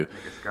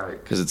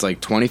because it's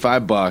like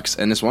 $25,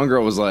 and this one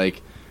girl was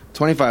like,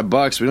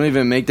 $25, we don't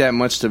even make that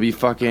much to be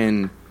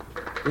fucking,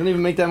 we don't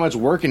even make that much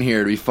work in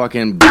here to be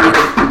fucking.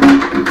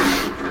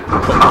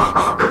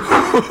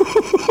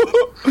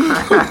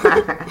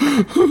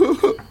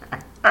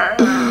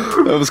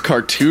 That was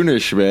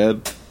cartoonish,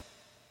 man.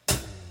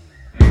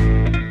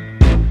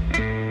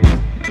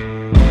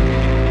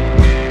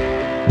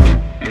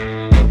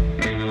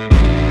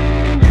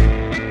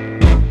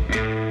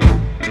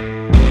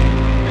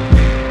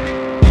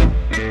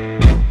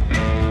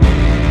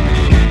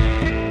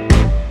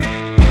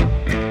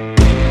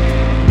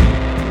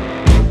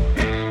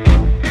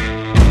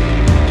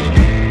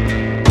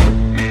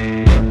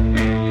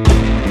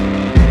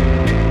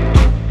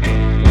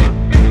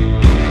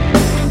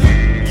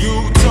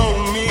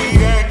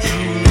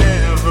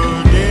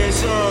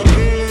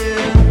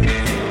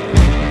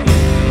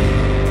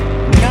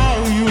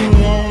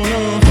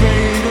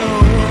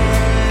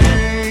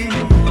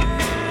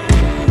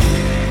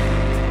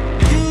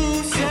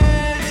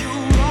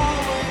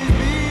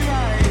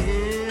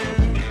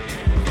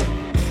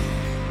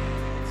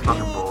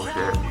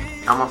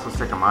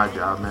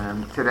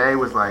 Today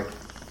was like,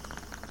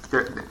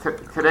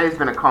 today's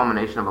been a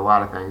culmination of a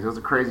lot of things. It was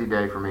a crazy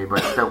day for me,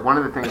 but one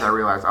of the things I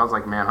realized, I was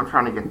like, man, I'm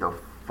trying to get the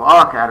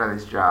fuck out of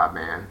this job,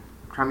 man.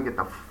 I'm trying to get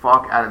the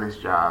fuck out of this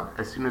job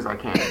as soon as I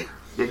can.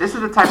 Yeah, this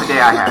is the type of day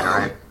I had,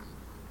 right?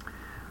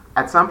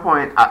 At some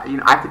point, I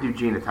have to do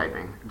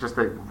genotyping, just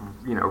to,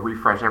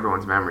 refresh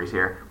everyone's memories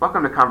here.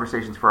 Welcome to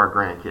Conversations for Our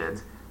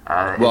Grandkids.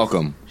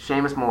 Welcome.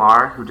 Seamus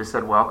Millar, who just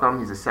said welcome.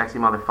 He's a sexy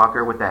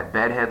motherfucker with that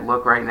bedhead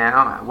look right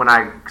now. When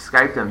I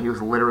Skyped him, he was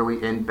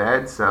literally in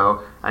bed,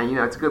 so,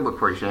 it's a good look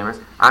for you,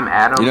 Seamus. I'm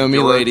Adam. You know me,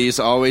 ladies,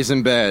 always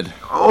in bed.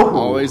 Oh,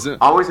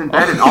 always in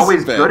bed and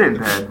always good in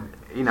bed.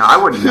 I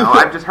wouldn't know.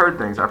 I've just heard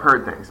things. I've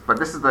heard things. But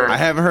this is I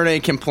haven't heard any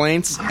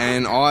complaints,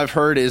 and all I've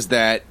heard is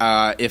that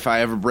if I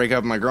ever break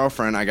up with my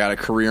girlfriend, I got a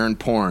career in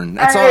porn.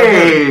 That's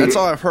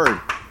all I've heard.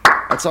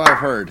 That's all I've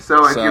heard.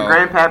 So if your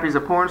grandpappy's a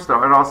porn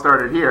star, it all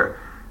started here.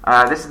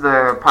 This is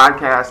the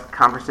podcast,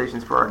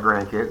 Conversations for Our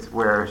Grandkids,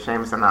 where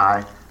Seamus and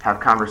I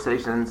have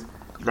conversations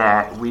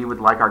that we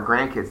would like our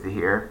grandkids to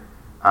hear.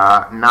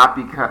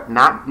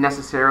 Not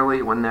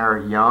necessarily when they're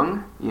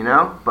young,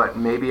 but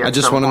maybe at I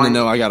just some want point. them to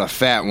know I got a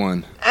fat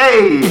one.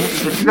 Hey,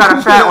 if you got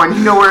a fat one,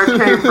 you know where it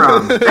came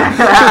from.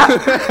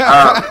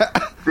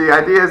 The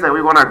idea is that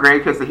we want our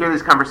grandkids to hear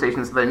these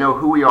conversations so they know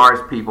who we are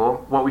as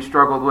people, what we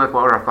struggled with,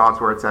 what our thoughts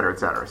were, et cetera, et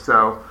cetera.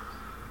 So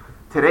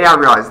today I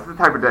realized this is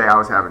the type of day I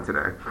was having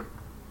today.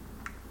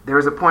 There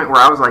was a point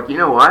where I was like, you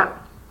know what?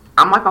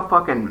 I'm like a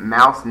fucking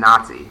mouse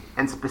Nazi.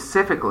 And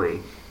specifically,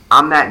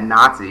 I'm that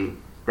Nazi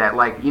that,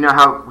 like, you know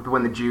how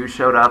when the Jews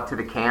showed up to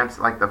the camps,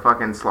 like the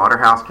fucking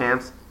slaughterhouse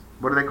camps?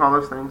 What do they call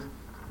those things?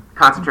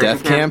 Concentration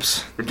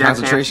camps? The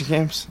concentration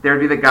camps? There'd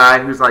be the guy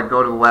who's like,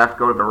 go to the left,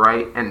 go to the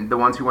right, and the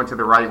ones who went to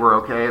the right were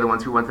okay. The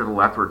ones who went to the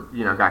left were,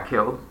 got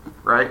killed,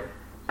 right?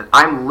 And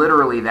I'm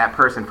literally that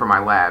person for my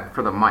lab,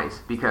 for the mice,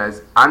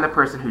 because I'm the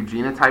person who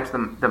genotypes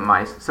the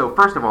mice. So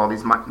first of all,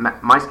 these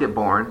mice get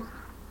born,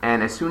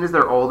 and as soon as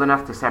they're old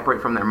enough to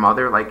separate from their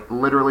mother, like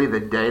literally the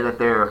day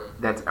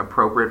that's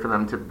appropriate for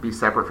them to be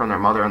separate from their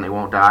mother and they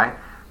won't die,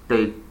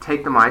 they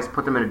take the mice,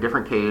 put them in a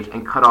different cage,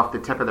 and cut off the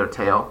tip of their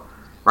tail,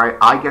 right?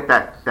 I get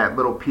that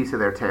little piece of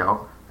their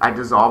tail, I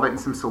dissolve it in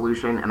some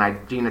solution, and I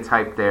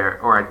genotype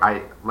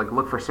I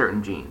look for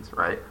certain genes,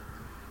 right?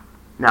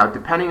 Now,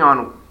 depending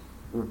on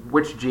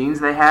which genes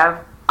they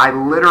have, I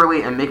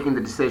literally am making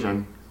the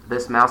decision,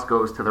 this mouse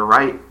goes to the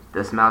right,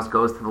 this mouse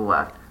goes to the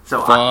left. So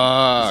you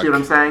see what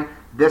I'm saying?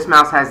 This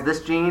mouse has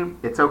this gene,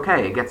 it's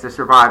okay, it gets to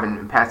survive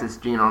and pass its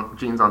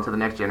genes on to the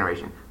next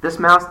generation. This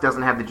mouse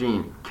doesn't have the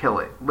gene, kill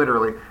it,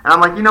 literally. And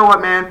I'm like, you know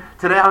what, man?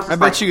 Today I was just I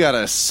bet you got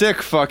a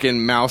sick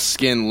fucking mouse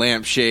skin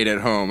lampshade at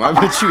home. I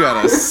bet you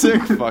got a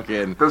sick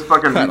fucking... Those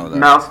fucking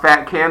mouse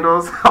fat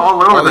candles all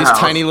over the house. All these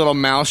tiny little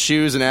mouse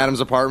shoes in Adam's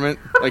apartment,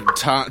 like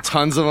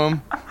tons of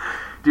them.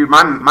 Dude,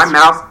 my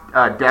mouse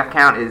death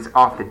count is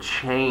off the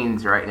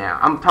chains right now.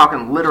 I'm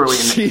talking literally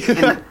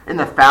in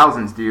the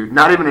thousands, dude.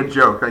 Not even a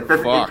joke. Like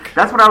that's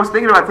what I was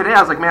thinking about today. I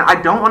was like, man, I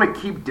don't want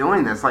to keep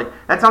doing this. Like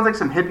that sounds like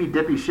some hippy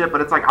dippy shit,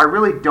 but it's like I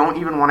really don't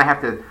even want to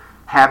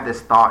have this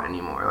thought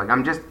anymore. Like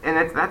I'm just,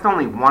 and that's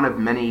only one of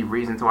many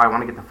reasons why I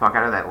want to get the fuck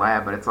out of that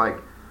lab. But it's like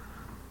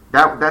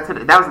that was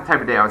the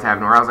type of day I was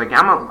having where I was like,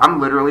 I'm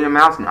literally a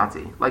mouse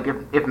Nazi. Like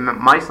if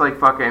mice like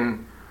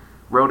fucking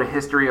wrote a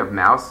history of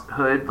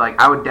mousehood, like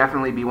I would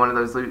definitely be one of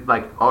those,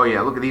 like, oh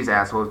yeah, look at these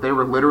assholes. They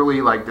were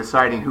literally like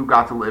deciding who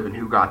got to live and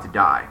who got to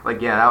die.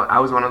 Like, yeah, I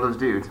was one of those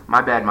dudes.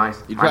 My bad,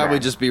 mice. You'd probably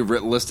just be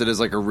listed as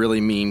like a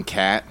really mean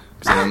cat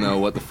because I don't know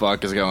what the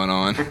fuck is going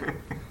on.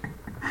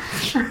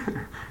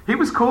 He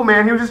was cool,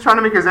 man. He was just trying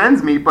to make his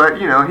ends meet, but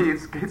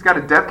he's got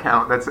a death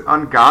count that's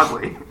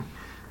ungodly.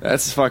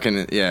 That's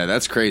fucking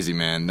that's crazy,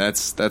 man.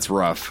 That's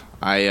rough.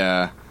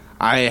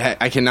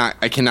 I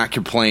cannot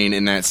complain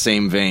in that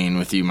same vein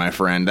with you, my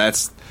friend.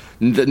 That's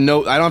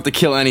no. I don't have to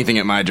kill anything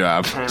at my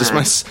job. Hey,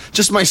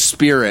 just my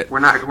spirit. We're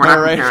not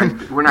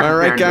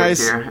comparing guys?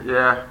 here.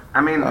 Yeah.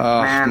 I mean,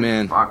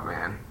 man. Fuck,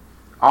 man.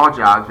 All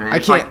jobs, man.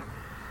 It's can't.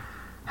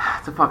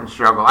 It's a fucking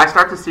struggle. I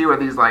start to see where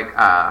these like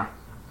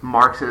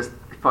Marxist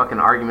fucking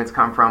arguments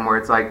come from, where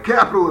it's like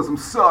capitalism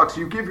sucks.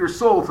 You give your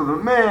soul to the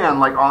man,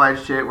 like all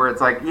that shit. Where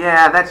it's like,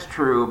 yeah, that's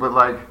true, but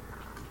like,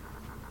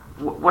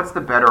 what's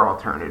the better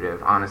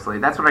alternative? Honestly,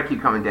 that's what I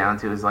keep coming down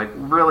to. Is like,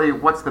 really,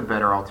 what's the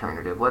better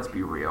alternative? Let's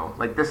be real.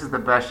 Like, this is the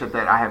best shit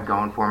that I have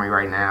going for me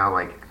right now.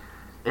 Like,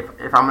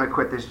 if I'm gonna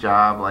quit this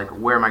job, like,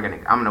 where am I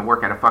gonna? I'm gonna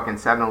work at a fucking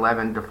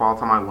 7-Eleven,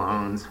 default on my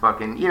loans,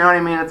 fucking, you know what I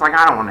mean? It's like,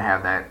 I don't want to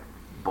have that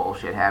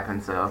bullshit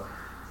happen. So,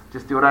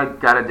 just do what I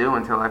gotta do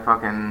until I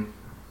fucking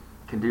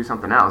can do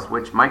something else,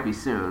 which might be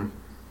soon.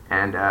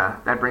 And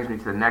that brings me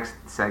to the next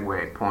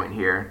segue point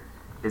here,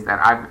 is that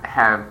I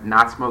have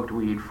not smoked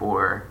weed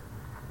for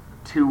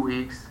 2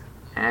 weeks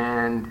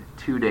and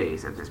 2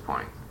 days at this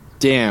point.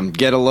 Damn,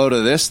 get a load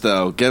of this,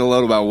 though. Get a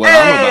load about what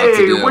I'm about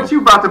to do. Hey, what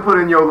you about to put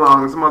in your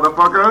lungs,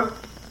 motherfucker?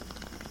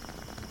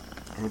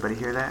 Anybody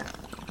hear that?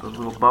 Those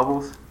little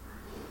bubbles?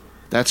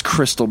 That's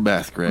crystal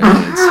meth, Greg.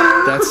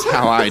 That's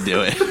how I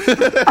do it.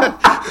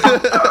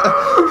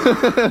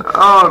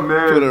 Oh,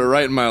 man. Put it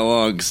right in my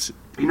lungs.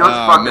 You know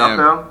what's fucked up,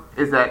 though?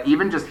 Is that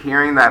even just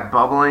hearing that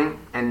bubbling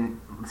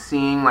and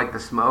seeing, like, the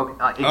smoke...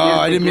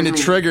 I didn't mean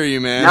to trigger you,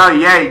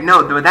 man.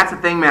 No, but that's the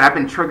thing, man. I've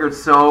been triggered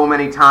so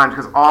many times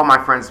because all my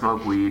friends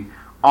smoke weed.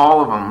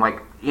 All of them,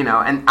 like, you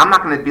know, and I'm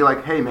not going to be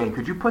like, hey, man,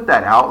 could you put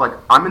that out? Like,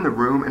 I'm in the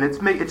room, and it's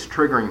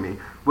triggering me,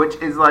 which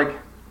is like,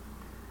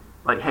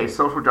 hey,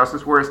 social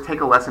justice warriors,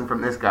 take a lesson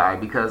from this guy,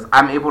 because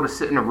I'm able to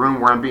sit in a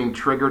room where I'm being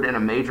triggered in a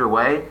major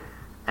way,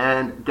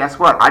 and guess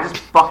what? I just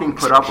fucking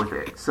put up with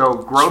it. So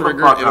grow the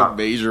fuck up. Triggered in a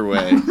major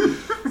way.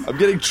 I'm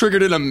getting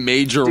triggered in a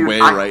major way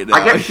right now.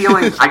 I get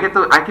feelings. I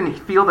can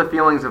feel the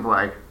feelings of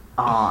like,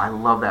 oh, I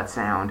love that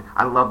sound.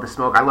 I love the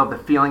smoke. I love the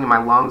feeling in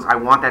my lungs. I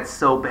want that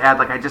so bad.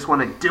 Like, I just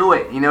want to do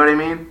it. You know what I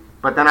mean?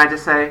 But then I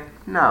just say,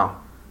 no,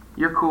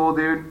 you're cool,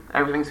 dude.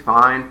 Everything's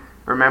fine.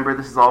 Remember,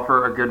 this is all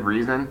for a good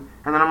reason.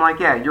 And then I'm like,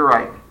 yeah, you're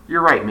right.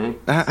 You're right, me.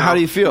 How do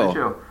you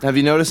feel? Have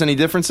you noticed any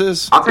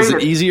differences? Is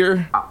it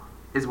easier?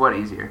 Is what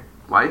easier?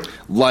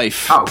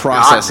 Life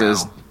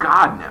processes.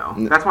 God,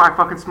 no. That's why I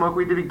fucking smoke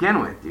weed to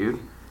begin with, dude.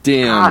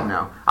 Damn. God,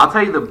 no. I'll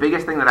tell you the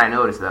biggest thing that I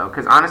noticed, though,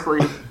 because honestly,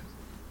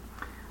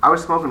 I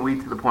was smoking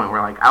weed to the point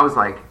where, like, I was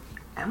like,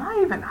 am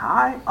I even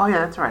high? Oh,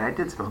 yeah, that's right. I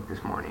did smoke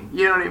this morning.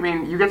 You know what I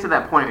mean? You get to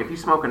that point, if you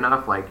smoke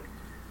enough, like,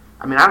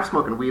 I mean, I was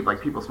smoking weed like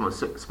people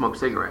smoke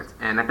cigarettes.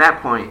 And at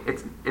that point,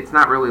 it's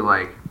not really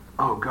like,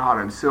 oh, God,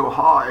 I'm so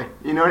high.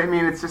 You know what I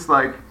mean? It's just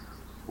like,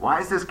 why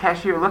is this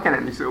cashier looking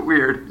at me so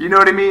weird? You know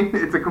what I mean?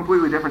 It's a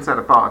completely different set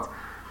of thoughts.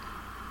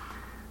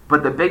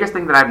 But the biggest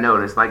thing that I've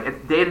noticed,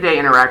 like, day-to-day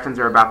interactions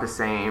are about the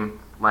same.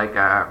 Like,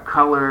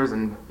 colors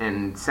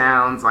and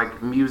sounds,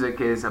 like,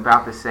 music is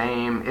about the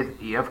same.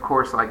 Of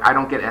course, like, I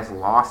don't get as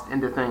lost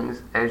into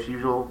things as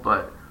usual,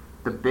 but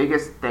the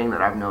biggest thing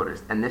that I've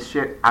noticed, and this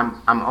shit,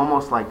 I'm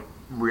almost, like,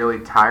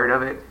 really tired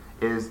of it,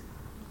 is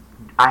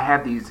I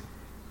have these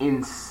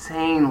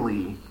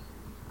insanely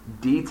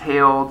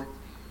detailed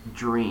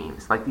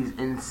dreams, like these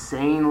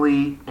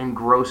insanely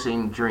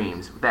engrossing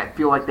dreams that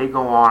feel like they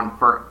go on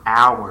for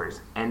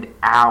hours and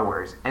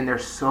hours, and they're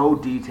so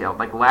detailed.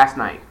 Like last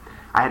night,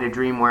 I had a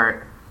dream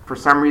where for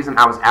some reason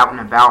I was out and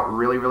about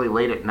really, really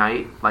late at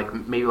night, like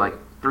maybe like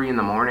 3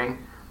 a.m,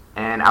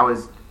 and I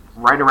was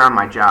right around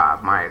my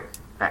job,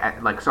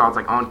 so I was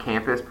like on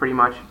campus pretty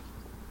much,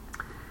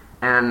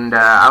 and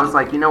I was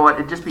like, you know what,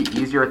 it'd just be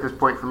easier at this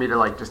point for me to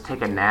like just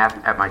take a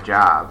nap at my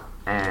job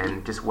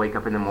and just wake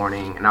up in the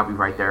morning and I'll be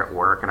right there at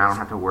work and I don't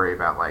have to worry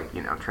about like,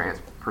 you know,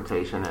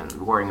 transportation and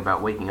worrying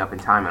about waking up in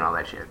time and all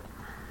that shit.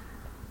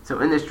 So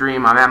in this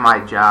dream, I'm at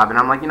my job and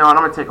I'm like, you know what,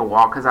 I'm going to take a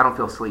walk because I don't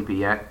feel sleepy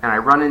yet. And I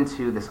run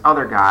into this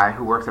other guy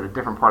who works at a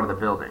different part of the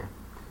building.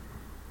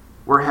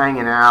 We're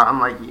hanging out.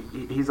 I'm like,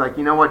 he's like,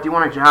 you know what, do you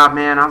want a job,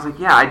 man? I was like,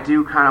 yeah, I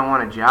do kind of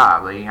want a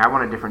job. Like, I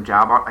want a different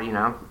job, you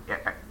know.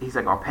 He's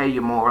like, I'll pay you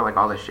more, like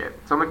all this shit.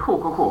 So I'm like,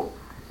 cool.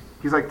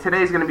 He's like,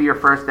 today's going to be your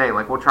first day.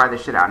 Like, we'll try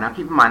this shit out. Now,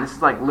 keep in mind, this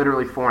is like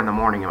literally 4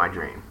 a.m. in my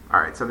dream. All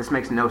right, so this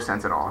makes no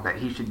sense at all that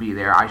he should be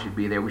there, I should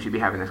be there, we should be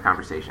having this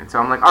conversation. So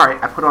I'm like, all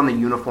right, I put on the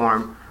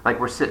uniform. Like,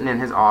 we're sitting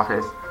in his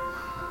office.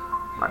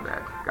 My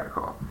bad, got a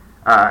call.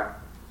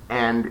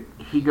 And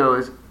he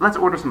goes, let's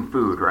order some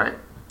food, right?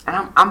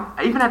 And I'm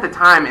even at the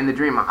time in the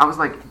dream, I was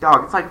like,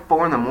 dog, it's like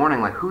 4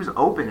 a.m. Like, who's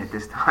open at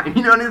this time?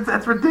 You know, and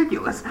that's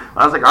ridiculous.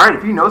 But I was like, all right,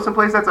 if you know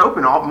someplace that's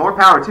open, more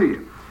power to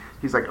you.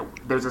 He's like,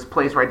 there's this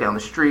place right down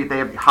the street. They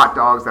have hot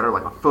dogs that are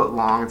like a foot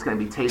long. It's going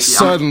to be tasty.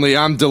 Suddenly,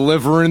 I'm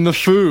delivering the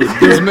food.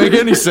 Doesn't make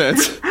any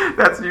sense.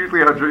 That's usually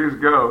how dreams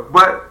go.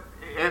 But,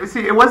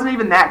 see, it wasn't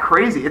even that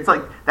crazy. It's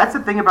like, that's the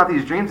thing about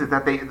these dreams is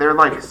that they're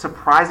like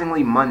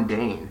surprisingly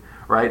mundane,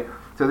 right?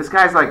 So this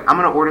guy's like, I'm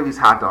going to order these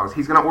hot dogs.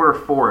 He's going to order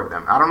 4 of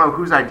them. I don't know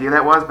whose idea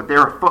that was, but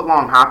they're a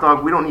foot-long hot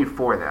dog. We don't need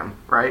 4 of them,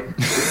 right?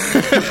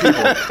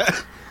 People.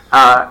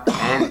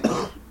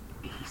 And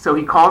so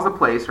he calls the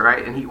place,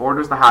 right, and he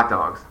orders the hot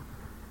dogs.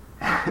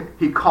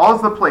 He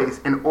calls the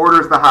place and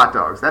orders the hot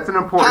dogs. That's an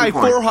important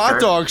point. 4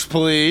 hot dogs,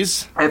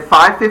 please. At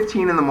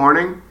 5:15 in the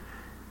morning,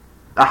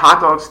 The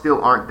hot dogs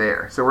still aren't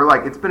there. So we're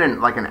like, it's been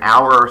in like an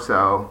hour or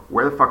so.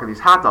 Where the fuck are these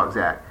hot dogs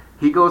at?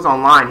 He goes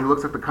online. He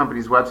looks at the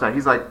company's website.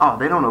 He's like, oh,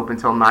 they don't open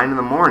till 9 in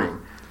the morning.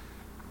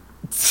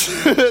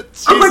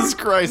 Jesus like,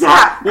 Christ.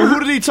 Yeah. Well, who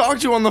did he talk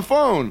to on the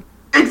phone?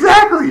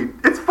 Exactly.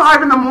 It's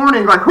 5 in the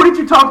morning. Like, who did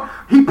you talk?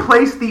 He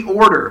placed the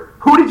order.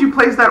 Who did you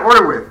place that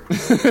order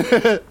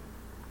with?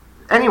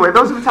 Anyway,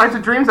 those are the types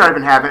of dreams that I've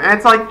been having. And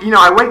it's like,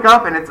 I wake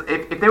up and it's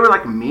if they were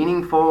like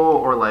meaningful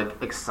or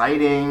like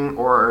exciting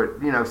or,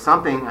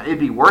 something, it'd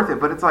be worth it.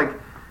 But it's like,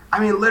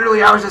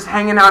 literally I was just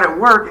hanging out at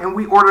work and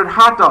we ordered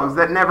hot dogs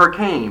that never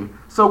came.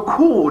 So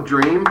cool,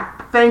 dream.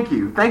 Thank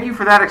you. Thank you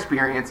for that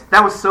experience.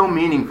 That was so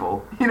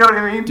meaningful. You know what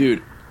I mean?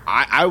 Dude,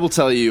 I will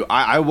tell you,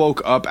 I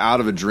woke up out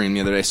of a dream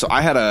the other day. So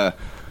I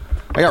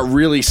got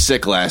really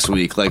sick last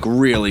week, like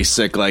really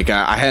sick. Like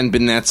I hadn't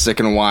been that sick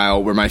in a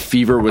while. Where my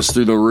fever was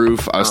through the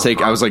roof. I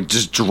was like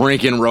just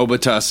drinking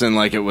Robitussin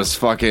like it was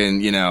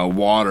fucking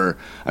water.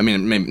 I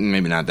mean,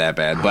 maybe not that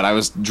bad, but I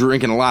was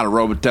drinking a lot of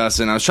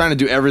Robitussin. I was trying to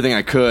do everything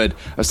I could.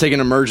 I was taking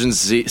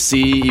Emergency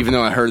C, even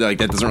though I heard that like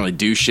that doesn't really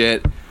do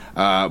shit.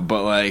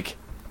 But like.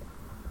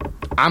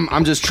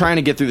 I'm just trying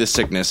to get through this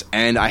sickness,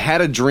 and I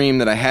had a dream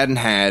that I hadn't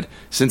had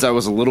since I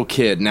was a little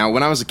kid. Now,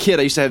 when I was a kid,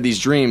 I used to have these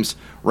dreams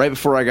right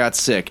before I got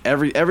sick.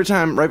 Every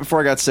time right before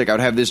I got sick, I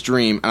would have this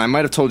dream, and I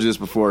might have told you this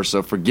before,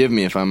 so forgive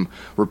me if I'm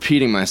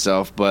repeating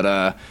myself,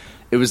 but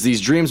it was these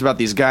dreams about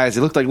these guys.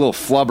 They looked like little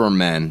flubber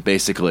men,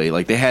 basically.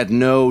 Like, they had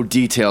no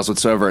details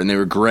whatsoever, and they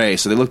were gray,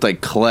 so they looked like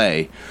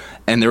clay,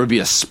 and there would be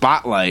a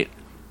spotlight,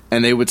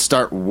 and they would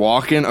start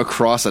walking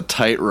across a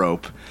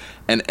tightrope.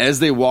 And as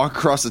they walk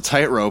across the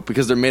tightrope,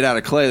 because they're made out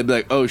of clay, they'd be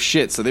like, oh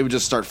shit. So they would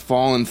just start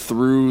falling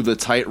through the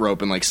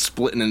tightrope and like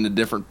splitting into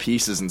different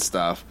pieces and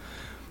stuff.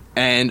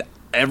 And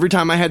every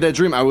time I had that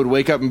dream, I would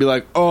wake up and be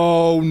like,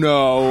 oh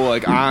no,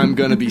 like I'm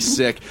going to be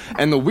sick.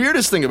 And the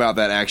weirdest thing about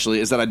that actually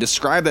is that I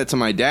described that to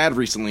my dad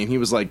recently, and he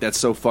was like, that's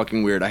so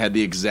fucking weird. I had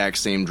the exact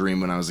same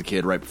dream when I was a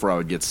kid right before I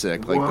would get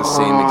sick. Like the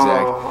same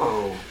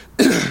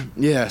exact.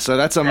 Yeah, so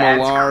that's a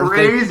Malar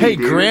thing. Hey,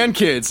 dude.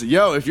 Grandkids,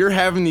 yo, if you're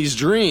having these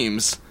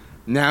dreams...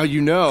 Now you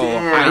know.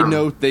 Damn. I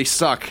know they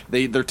suck.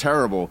 They're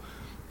terrible.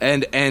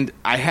 And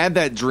I had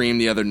that dream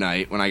the other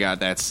night when I got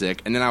that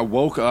sick, and then I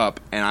woke up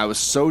and I was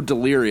so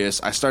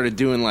delirious I started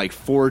doing like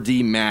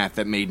 4D math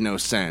that made no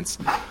sense.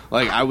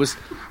 Like I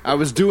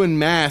was doing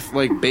math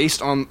like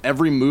based on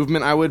every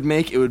movement I would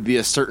make, it would be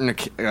a certain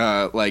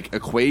like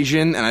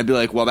equation, and I'd be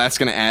like, well, that's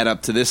going to add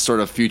up to this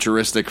sort of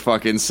futuristic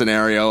fucking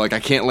scenario. Like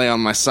I can't lay on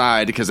my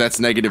side because that's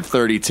negative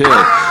 32. Like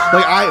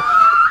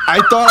I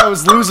thought I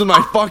was losing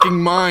my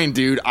fucking mind,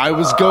 dude. I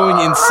was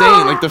going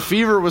insane. Like, the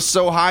fever was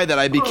so high that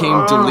I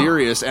became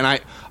delirious, and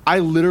I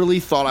literally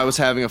thought I was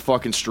having a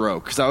fucking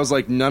stroke. Because I was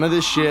like, none of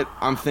this shit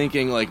I'm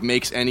thinking, like,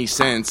 makes any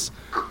sense.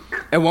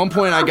 At one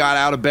point, I got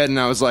out of bed, and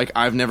I was like,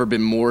 I've never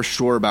been more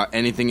sure about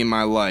anything in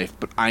my life,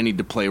 but I need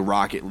to play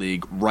Rocket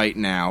League right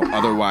now.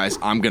 Otherwise,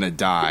 I'm gonna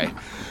die.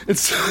 And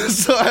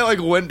so I,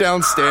 like, went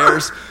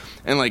downstairs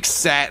and, like,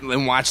 sat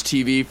and watched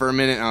TV for a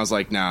minute, and I was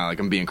like, nah, like,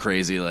 I'm being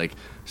crazy, like...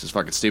 This is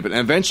fucking stupid.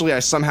 And eventually I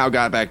somehow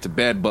got back to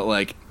bed, but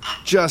like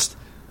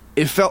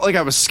it felt like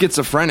I was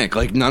schizophrenic.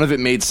 Like none of it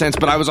made sense,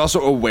 but I was also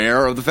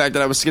aware of the fact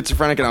that I was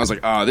schizophrenic, and I was like,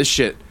 oh,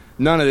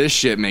 none of this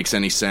shit makes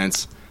any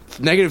sense.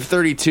 Negative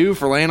 32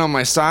 for laying on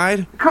my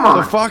side? Come on.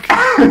 The fuck?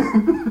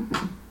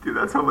 Dude,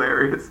 that's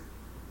hilarious.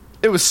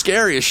 It was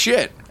scary as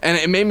shit. And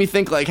it made me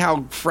think like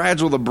how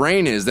fragile the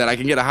brain is, that I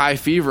can get a high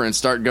fever and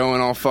start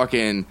going all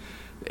fucking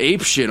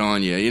ape shit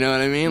on you, you know what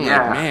I mean?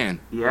 Yeah. Like, man.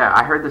 Yeah,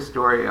 I heard the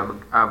story of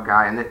a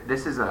guy, and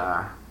this is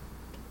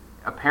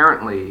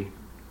apparently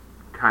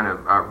kind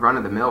of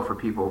run-of-the-mill for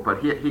people, but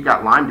he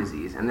got Lyme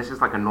disease, and this is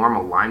like a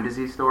normal Lyme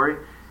disease story.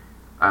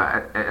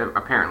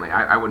 Apparently.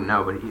 I wouldn't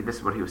know, but this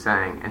is what he was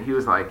saying. And he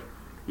was like,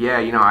 yeah,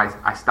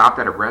 I stopped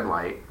at a red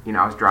light.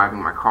 I was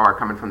driving my car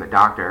coming from the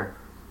doctor,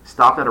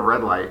 stopped at a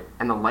red light,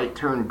 and the light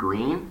turned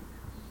green,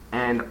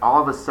 and all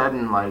of a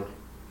sudden, like,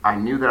 I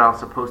knew that I was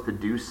supposed to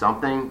do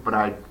something, but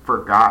I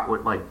forgot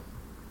what, like,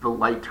 the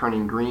light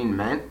turning green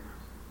meant.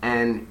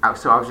 And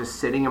so I was just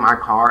sitting in my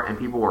car, and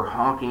people were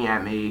honking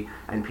at me,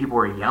 and people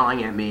were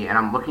yelling at me, and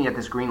I'm looking at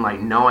this green light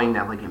knowing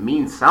that, like, it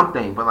means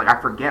something, but, like, I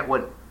forget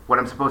what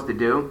I'm supposed to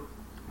do,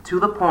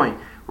 to the point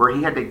where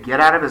he had to get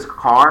out of his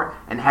car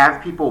and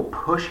have people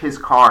push his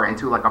car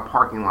into, like, a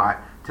parking lot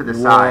to the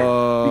side,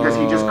 because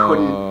he just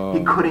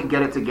couldn't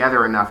get it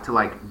together enough to,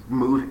 like,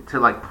 move, to,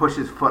 like, push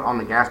his foot on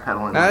the gas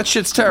pedal. And, that like,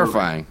 shit's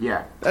terrifying.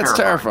 Yeah. That's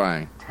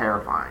terrifying.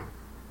 Terrifying.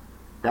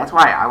 That's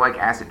why I like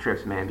acid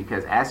trips, man,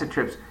 because acid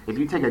trips, if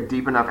you take a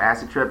deep enough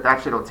acid trip,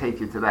 that shit will take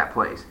you to that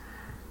place.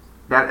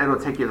 It'll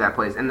take you to that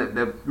place. And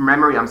the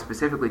memory I'm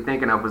specifically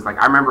thinking of was, like,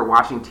 I remember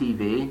watching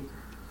TV,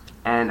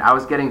 and I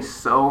was getting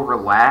so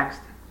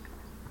relaxed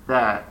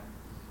that,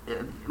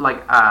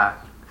 I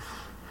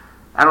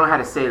don't know how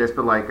to say this,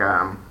 but, like,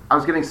 I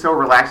was getting so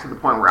relaxed to the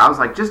point where I was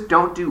like, just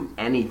don't do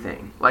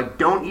anything. Like,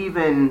 don't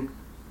even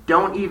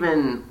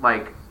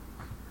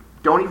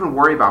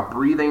worry about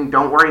breathing.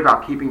 Don't worry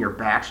about keeping your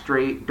back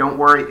straight. Don't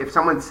worry if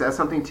someone says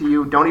something to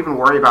you. Don't even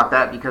worry about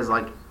that, because,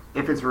 like,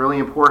 if it's really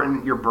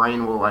important, your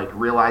brain will like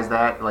realize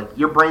that. Like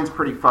your brain's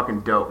pretty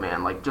fucking dope,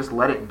 man. Like just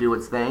let it do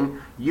its thing.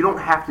 You don't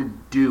have to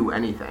do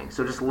anything.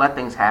 So just let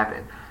things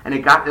happen. And it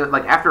got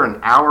like after an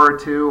hour or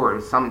two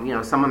or some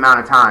amount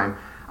of time,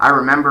 I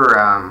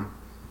remember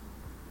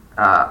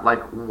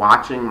like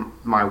watching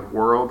my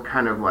world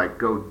kind of like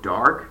go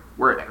dark,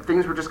 where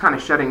things were just kind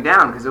of shutting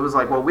down because it was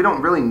like, well, I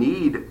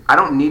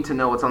don't need to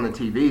know what's on the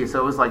TV. So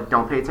it was like,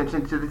 don't pay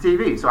attention to the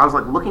TV. So I was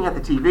like looking at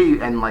the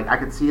TV and like I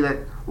could see that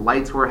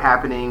lights were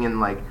happening and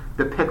like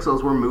the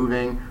pixels were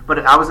moving, but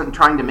I wasn't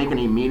trying to make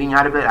any meaning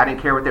out of it. I didn't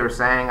care what they were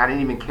saying. I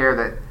didn't even care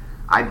that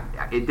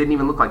it didn't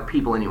even look like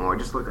people anymore. It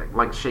just looked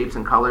like shapes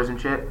and colors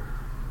and shit.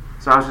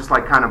 So I was just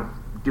like kind of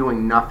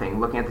doing nothing,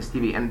 looking at this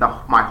TV, and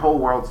my whole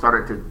world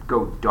started to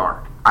go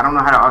dark. I don't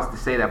know how else to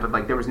say that, but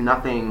like there was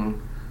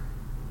nothing.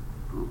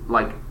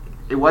 Like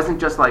it wasn't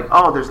just like,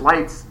 oh, there's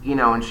lights,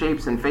 and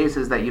shapes and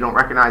faces that you don't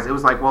recognize. It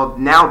was like, well,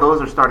 now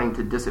those are starting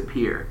to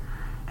disappear.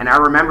 And I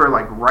remember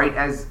like right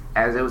as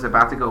it was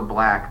about to go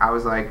black, I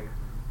was like,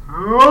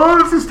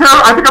 oh, this is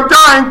terrible. I think I'm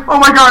dying. Oh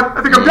my god,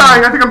 I think I'm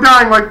dying. I think I'm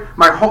dying. Like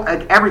my whole,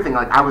 like everything.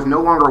 Like I was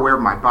no longer aware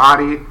of my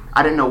body.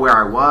 I didn't know where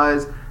I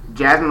was.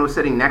 Jasmine was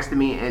sitting next to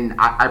me, and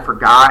I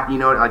forgot.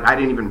 Like I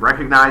didn't even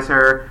recognize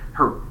her.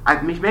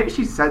 Maybe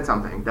she said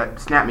something that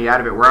snapped me out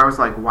of it, where I was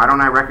like, why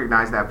don't I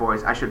recognize that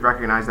voice? I should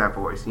recognize that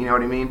voice. You know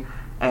what I mean?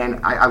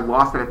 And I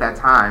lost it at that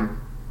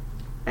time,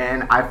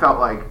 and I felt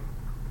like,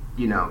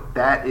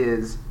 that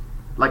is,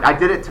 like I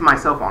did it to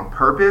myself on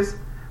purpose.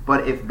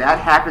 But if that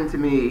happened to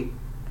me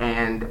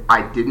and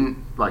I didn't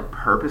like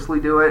purposely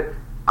do it,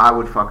 I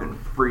would fucking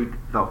freak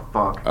the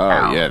fuck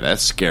out. Oh yeah,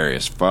 that's scary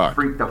as fuck.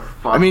 Freak the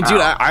fuck out. I mean,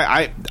 dude,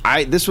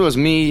 I this was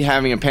me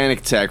having a panic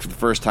attack for the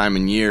first time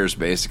in years,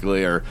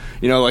 basically, or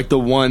like the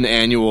one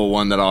annual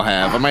one that I'll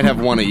have. I might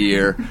have one a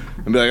year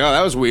and be like, oh,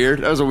 that was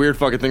weird. That was a weird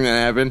fucking thing that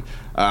happened.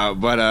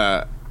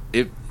 But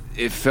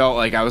it felt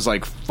like I was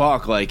like,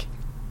 fuck, like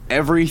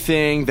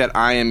everything that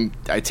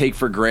I take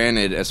for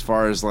granted as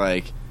far as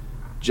like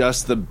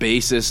just the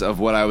basis of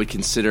what I would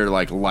consider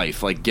like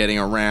life, like getting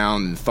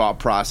around and thought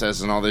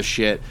process and all this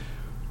shit,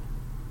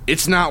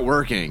 it's not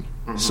working.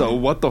 Mm-hmm. So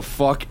what the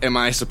fuck am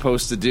I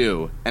supposed to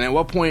do? And at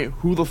what point,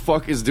 who the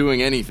fuck is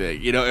doing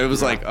anything? It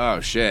was like, oh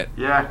shit.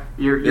 Yeah,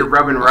 you're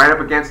rubbing right up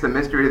against the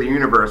mystery of the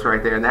universe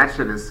right there, and that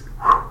shit is,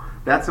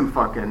 that's some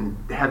fucking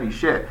heavy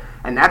shit.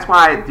 And that's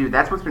why, dude,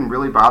 that's what's been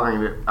really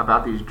bothering me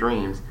about these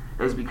dreams,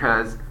 is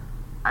because,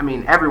 I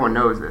mean, everyone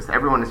knows this.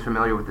 Everyone is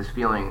familiar with this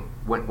feeling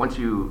once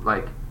you,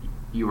 like,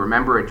 you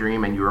remember a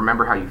dream and you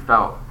remember how you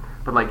felt,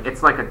 but like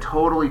it's like a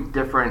totally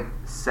different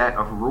set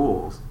of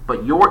rules,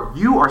 but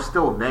you are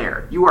still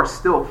there. You are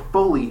still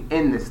fully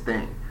in this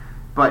thing,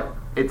 but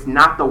it's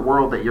not the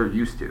world that you're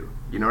used to.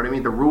 You know what I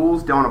mean? The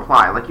rules don't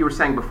apply. Like you were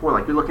saying before,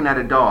 like you're looking at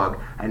a dog,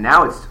 and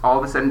now it's all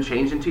of a sudden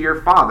changed into your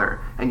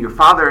father, and your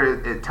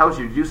father, it tells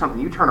you to do something,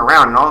 you turn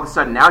around, and all of a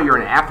sudden now you're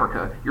in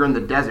Africa, you're in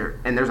the desert,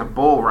 and there's a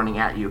bull running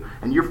at you,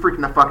 and you're freaking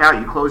the fuck out.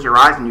 You close your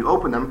eyes and you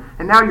open them,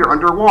 and now you're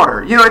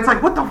underwater. It's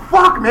like, what the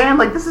fuck, man?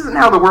 Like, this isn't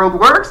how the world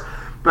works.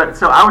 But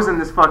so I was in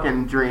this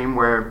fucking dream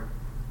where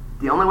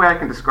the only way I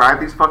can describe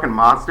these fucking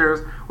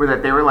monsters were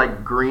that they were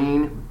like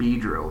green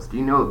Beedrills. Do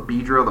you know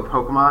Beedrill, the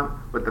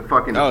Pokemon with the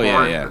fucking horn?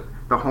 Yeah.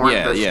 The horn,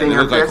 yeah, the yeah, stinger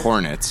they look fist. like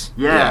hornets.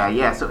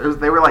 Yeah. So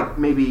they were like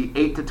maybe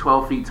 8 to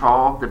 12 feet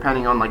tall,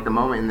 depending on like the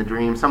moment in the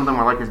dream. Some of them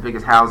were like as big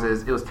as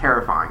houses. It was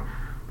terrifying.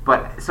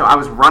 But so I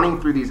was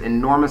running through these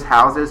enormous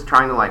houses,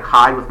 trying to like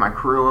hide with my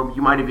crew.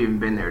 You might have even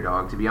been there,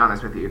 dog. To be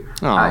honest with you,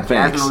 thanks.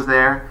 Jasmine was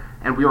there,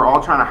 and we were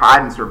all trying to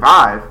hide and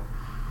survive.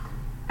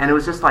 And it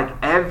was just like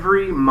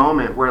every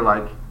moment where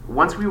like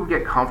once we would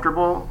get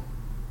comfortable,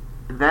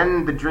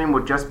 then the dream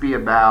would just be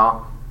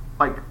about,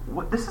 like,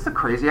 what? This is a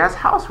crazy ass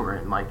house we're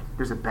in. Like,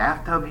 there's a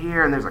bathtub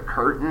here and there's a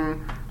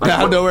curtain. Like,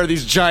 out of nowhere,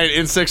 these giant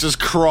insects just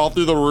crawl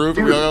through the roof.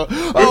 Dude, and we go,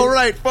 oh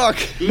right, fuck.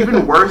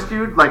 Even worse,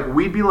 dude. Like,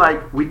 we'd be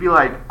like,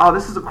 oh,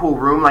 this is a cool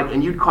room. Like,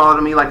 and you'd call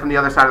to me like from the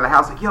other side of the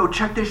house, like, yo,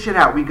 check this shit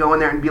out. We go in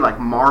there and be like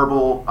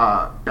marble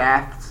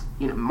baths,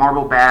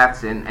 marble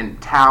baths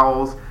and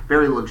towels,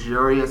 very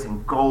luxurious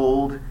and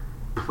gold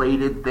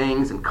plated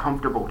things and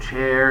comfortable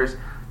chairs,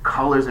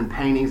 colors and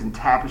paintings and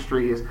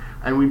tapestries.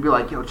 And we'd be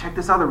like, yo, check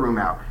this other room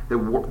out.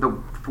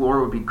 The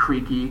floor would be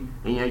creaky,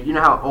 and you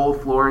know how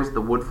old floors,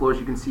 the wood floors,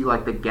 you can see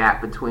like the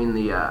gap between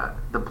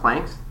the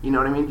planks. You know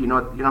what I mean? Do you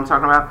know what I'm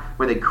talking about?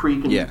 Where they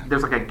creak and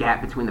there's like a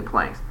gap between the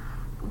planks.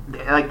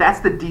 Like that's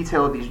the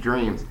detail of these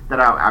dreams that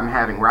I'm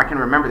having, where I can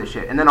remember this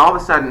shit. And then all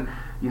of a sudden,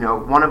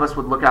 one of us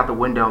would look out the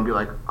window and be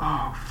like,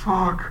 oh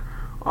fuck,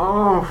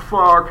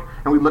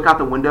 and we'd look out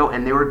the window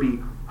and there would be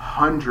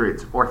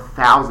hundreds or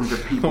thousands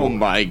of people oh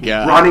my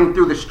God. running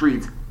through the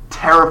streets,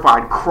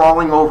 terrified,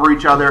 crawling over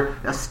each other,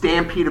 a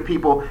stampede of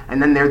people,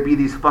 and then there'd be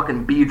these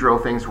fucking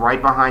Beedrill things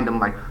right behind them,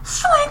 like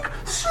slink,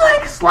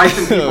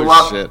 slicing people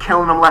up, shit.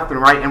 Killing them left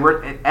and right, and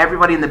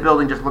everybody in the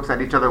building just looks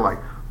at each other like,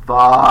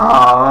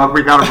 fuck,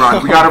 we gotta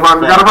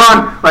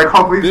run, like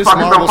hopefully these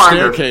fuckers don't find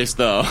us. This marble staircase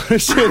though,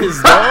 this shit is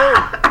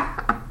dope.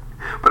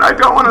 But I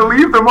don't want to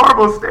leave the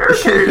marble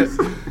staircase.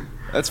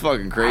 That's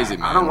fucking crazy,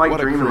 man. I don't like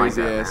what dreaming a like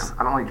crazy that, ass. man.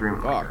 I don't like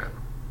dreaming like that.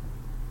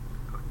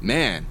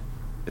 Man,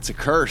 it's a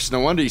curse. No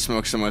wonder you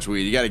smoke so much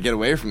weed. You got to get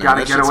away from that.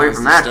 Gotta get away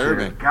from that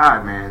disturbing. shit.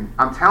 God, man.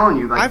 I'm telling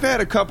you, like... I've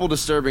had a couple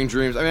disturbing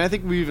dreams. I mean, I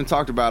think we even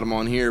talked about them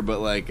on here, but,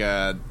 like,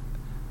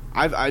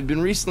 I've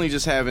been recently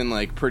just having,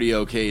 like, pretty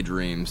okay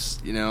dreams.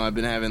 You know, I've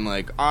been having,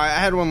 like... I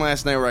had one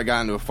last night where I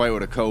got into a fight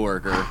with a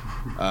coworker.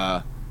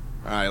 I,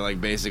 like,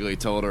 basically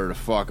told her to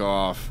fuck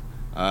off.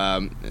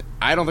 I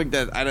don't think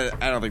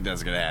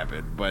that's gonna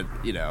happen, but,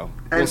 you know,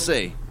 we'll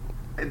see.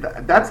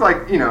 That's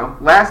like, you know,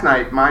 last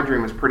night my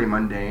dream was pretty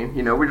mundane.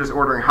 You know, we're just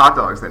ordering hot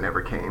dogs that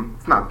never came.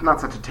 It's not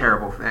such a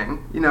terrible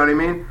thing. You know what I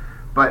mean?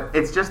 But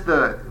it's just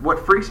what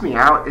freaks me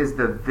out is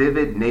the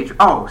vivid nature.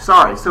 Oh,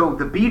 sorry. So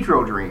the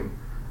Beedrill dream,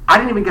 I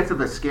didn't even get to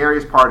the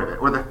scariest part of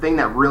it, or the thing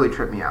that really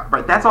tripped me out.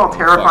 Right? That's all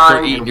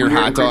terrifying. Eating your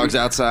hot dogs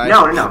outside?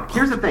 No.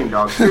 Here's the thing,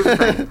 dog. Here's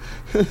the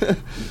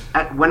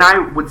thing. When I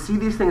would see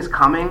these things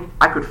coming,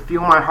 I could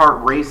feel my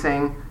heart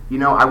racing. You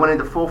know, I went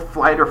into full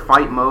flight or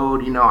fight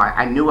mode. You know,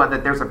 I knew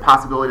that there's a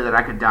possibility that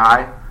I could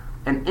die.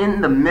 And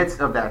in the midst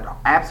of that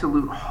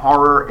absolute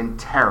horror and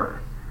terror,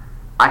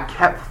 I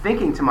kept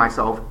thinking to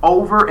myself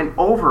over and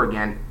over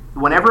again,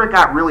 whenever it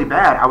got really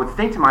bad, I would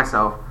think to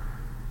myself,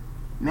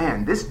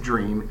 man, this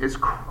dream is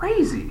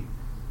crazy.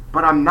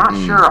 But I'm not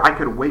sure I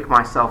could wake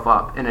myself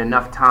up in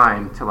enough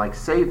time to, like,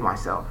 save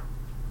myself.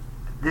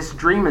 This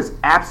dream is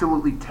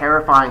absolutely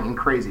terrifying and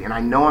crazy, and I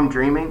know I'm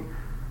dreaming,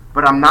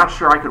 but I'm not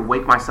sure I could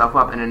wake myself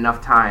up in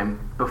enough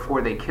time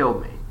before they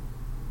killed me.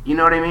 You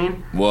know what I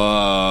mean?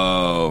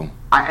 Whoa.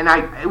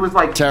 It was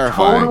like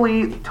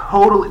terrifying.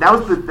 Totally.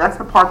 That's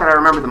the part that I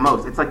remember the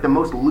most. It's like the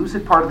most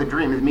lucid part of the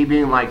dream is me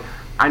being like,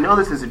 I know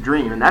this is a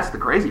dream, and that's the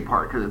crazy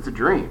part because it's a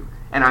dream,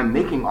 and I'm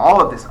making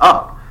all of this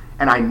up,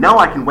 and I know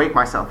I can wake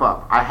myself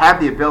up. I have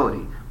the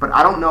ability, but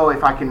I don't know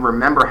if I can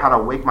remember how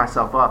to wake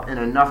myself up in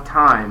enough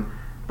time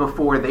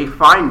before they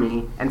find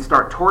me and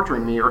start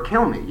torturing me or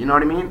kill me. You know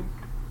what I mean?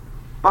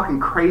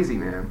 Fucking crazy,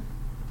 man.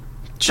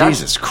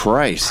 Jesus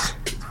Christ.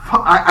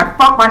 I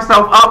fucked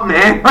myself up,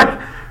 man. Like,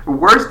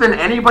 worse than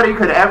anybody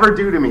could ever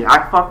do to me.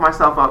 I fucked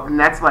myself up, and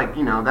that's like,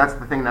 you know, that's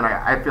the thing that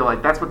I feel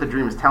like that's what the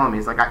dream is telling me.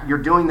 It's like, you're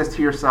doing this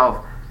to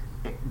yourself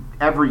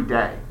every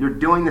day. You're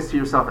doing this to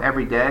yourself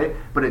every day,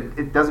 but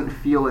it doesn't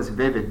feel as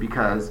vivid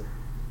because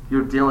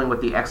you're dealing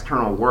with the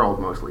external world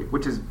mostly,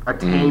 which is a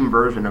tame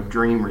version of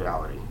dream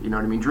reality. You know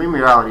what I mean? Dream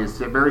reality is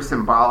very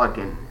symbolic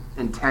and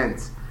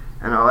intense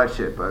and all that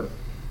shit, but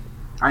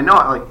I know,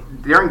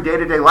 like, during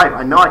day-to-day life,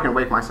 I know I can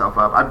wake myself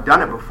up. I've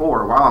done it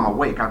before while I'm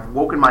awake. I've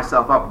woken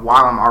myself up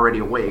while I'm already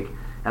awake.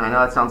 And I know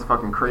that sounds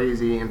fucking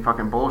crazy and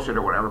fucking bullshit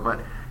or whatever, but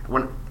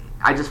when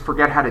I just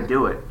forget how to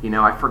do it, you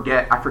know, I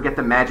forget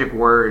the magic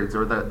words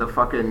or the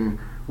fucking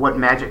what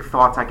magic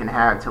thoughts I can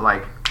have to,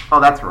 like, oh,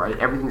 that's right,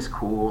 everything's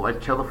cool,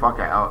 like, chill the fuck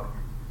out,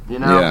 you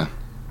know? Yeah.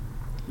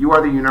 You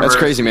are the universe. That's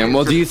crazy, man.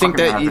 Well, do you think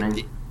that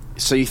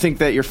you think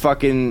that you're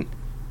fucking...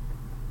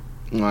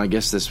 Well, I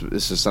guess this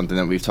is something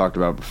that we've talked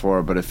about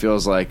before, but it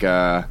feels like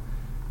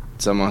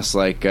it's almost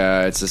like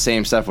it's the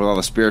same stuff with all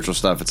the spiritual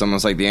stuff. It's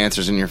almost like the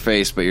answer's in your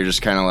face, but you're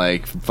just kind of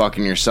like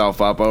fucking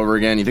yourself up over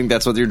again. You think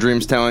that's what your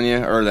dream's telling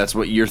you, or that's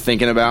what you're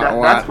thinking about a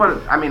lot? That's what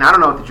I mean. I don't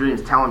know what the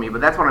dream's telling me,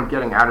 but that's what I'm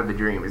getting out of the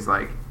dream. Is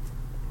like,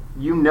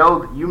 you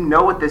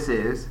know what this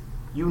is,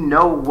 you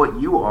know what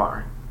you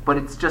are, but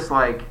it's just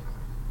like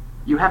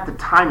you have to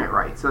time it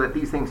right so that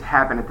these things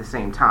happen at the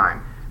same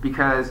time,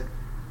 because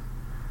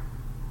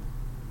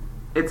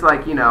it's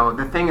like, you know,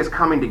 the thing is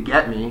coming to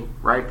get me,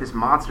 right? This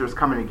monster is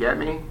coming to get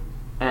me,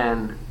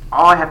 and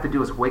all I have to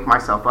do is wake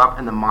myself up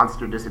and the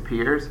monster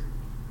disappears.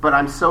 But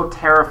I'm so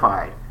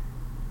terrified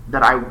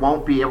that I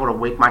won't be able to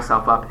wake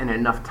myself up in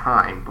enough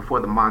time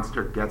before the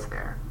monster gets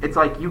there. It's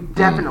like, you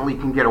definitely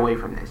can get away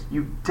from this.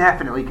 You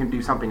definitely can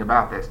do something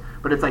about this.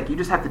 But it's like, you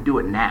just have to do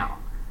it now.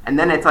 And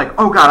then it's like,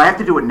 oh God, I have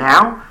to do it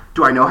now?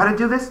 Do I know how to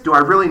do this? Do I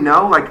really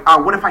know? Like,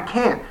 what if I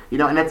can't? You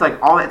know, and it's like,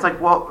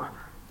 well...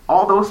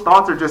 all those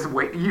thoughts are just,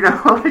 you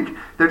know, like,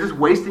 they're just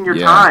wasting your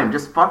time.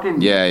 Just fucking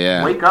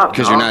wake up.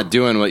 Because you're not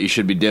doing what you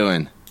should be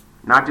doing.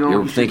 Not doing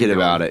what you should be doing. You're thinking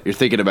about it. You're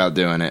thinking about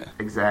doing it.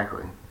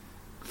 Exactly.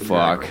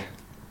 Fuck.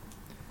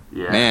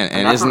 Yeah. Man,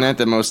 and isn't that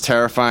the most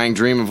terrifying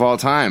dream of all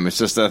time? It's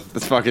just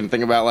this fucking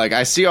thing about, like,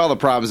 I see all the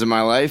problems in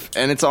my life,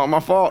 and it's all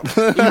my fault.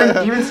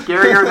 even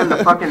scarier than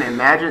the fucking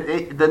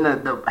than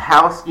the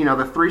house, you know,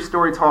 the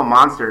 3-story tall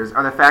monsters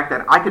are the fact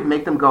that I could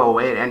make them go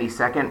away at any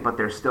second, but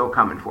they're still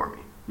coming for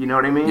me. You know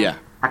what I mean? Yeah.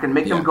 I can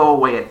make them go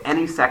away at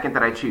any second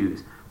that I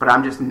choose, but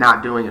I'm just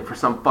not doing it for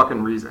some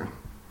fucking reason.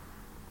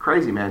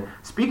 Crazy, man.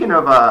 Speaking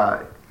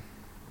of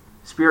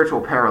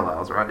spiritual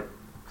parallels, right?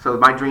 So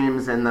my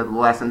dreams and the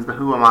lessons, the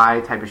who am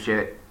I type of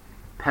shit,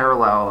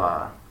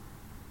 parallel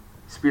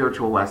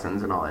spiritual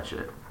lessons and all that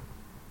shit.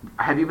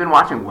 Have you been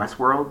watching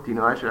Westworld? Do you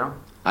know that show?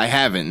 I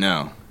haven't,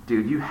 no.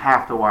 Dude, you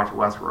have to watch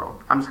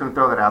Westworld. I'm just going to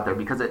throw that out there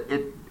because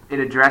it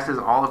addresses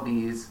all of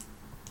these...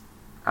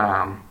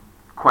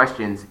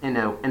 questions in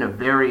a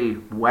very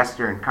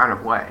Western kind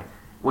of way,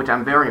 which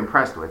I'm very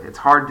impressed with. It's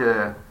hard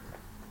to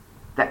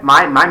that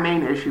my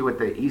main issue with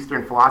the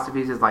Eastern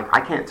philosophies is like I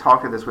can't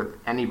talk to this with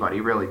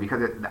anybody really because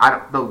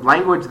the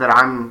language that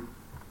I'm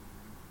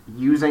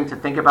using to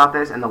think about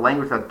this and the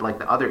language that like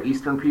the other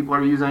Eastern people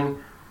are using,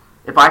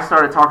 if I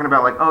started talking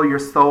about like, oh, your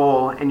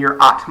soul and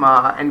your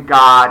Atma and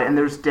God and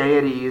there's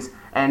deities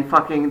and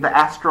fucking the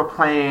astral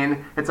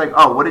plane, it's like,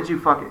 oh, what did you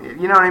fucking,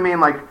 you know what I mean?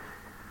 Like,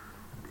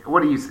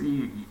 what are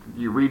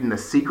you reading The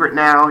Secret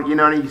now? You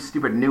know what I mean? You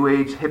stupid new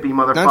age hippie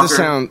motherfucker. Not to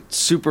sound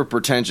super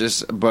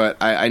pretentious, but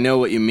I know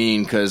what you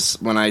mean, because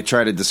when I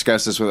try to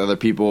discuss this with other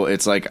people,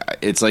 it's like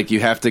you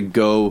have to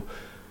go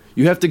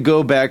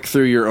back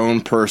through your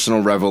own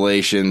personal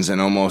revelations and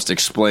almost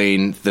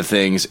explain the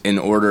things in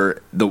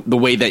order the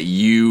way that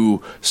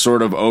you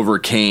sort of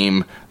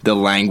overcame the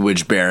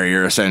language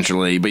barrier,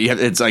 essentially. But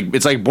it's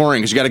like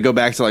boring because you got to go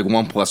back to like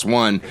 1 +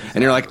 1, exactly.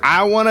 And you're like,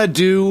 I want to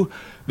do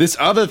this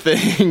other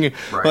thing.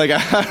 Right. Like,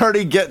 I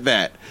already get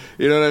that.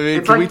 You know what I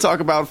mean? Can we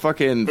talk about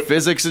fucking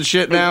physics and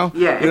shit now?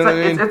 Yeah, you know what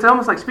I mean? It's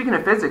almost like, speaking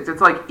of physics,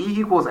 it's like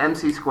E =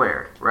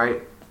 mc²,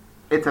 right?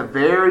 It's a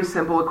very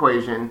simple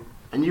equation,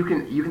 and you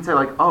can say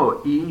like,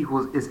 oh, E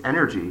is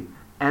energy,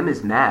 M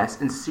is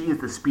mass, and C is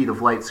the speed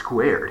of light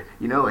squared.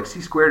 You know, like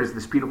C² is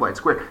the speed of light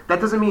squared.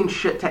 That doesn't mean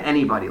shit to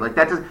anybody. Like,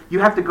 you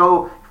have to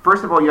go,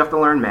 first of all, you have to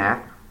learn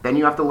math. Then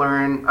you have to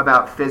learn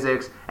about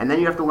physics, and then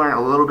you have to learn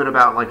a little bit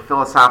about like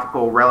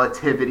philosophical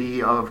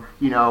relativity of,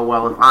 you know,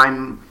 well,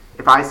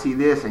 if I see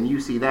this and you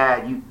see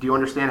that, do you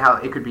understand how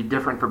it could be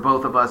different for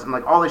both of us, and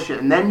like all this shit,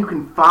 and then you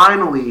can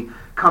finally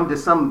come to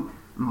some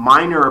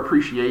minor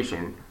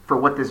appreciation for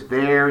what this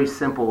very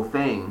simple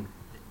thing,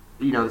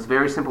 you know, this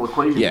very simple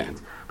equation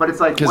means. But it's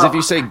like, because if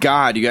you say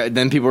God,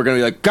 then people are going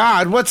to be like,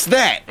 God, what's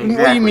that? Exactly.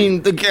 What do you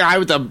mean, the guy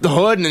with the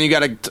hood? And then you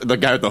got the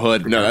guy with the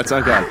hood. No, that's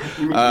not God.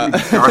 You mean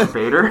Darth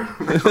Vader?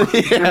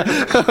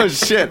 Yeah. Oh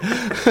shit.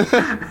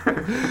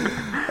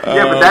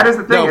 Yeah, but that is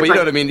the thing. No, but you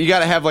know what I mean? You got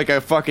to have like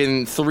a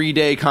fucking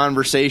 3-day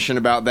conversation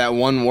about that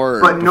one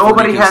word. But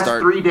nobody has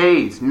 3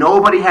 days.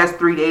 Nobody has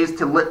 3 days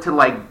to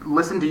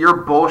listen to your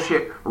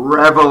bullshit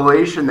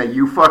revelation that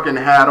you fucking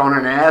had on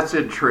an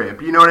acid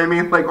trip. You know what I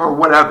mean? Like, or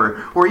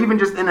whatever. Or even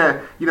just in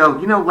a, you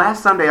know,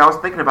 last Sunday I was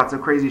thinking about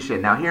some crazy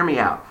shit. Now hear me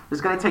out. It's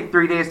going to take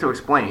 3 days to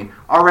explain.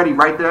 Already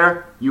right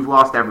there, you've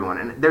lost everyone.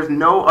 And there's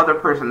no other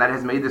person that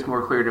has made this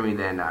more clear to me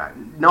than,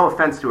 no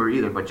offense to her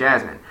either, but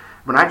Jasmine.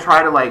 When I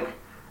try to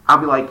I'll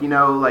be like, you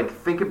know, like,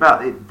 think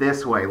about it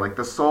this way. Like,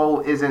 the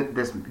soul isn't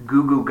this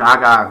goo-goo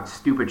gaga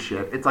stupid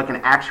shit. It's like an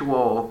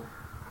actual,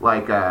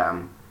 like,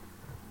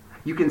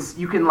 you can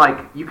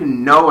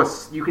know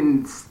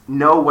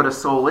what a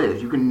soul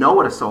is. You can know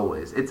what a soul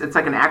is. It's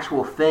like an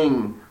actual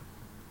thing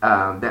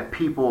that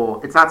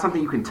people. It's not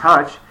something you can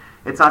touch.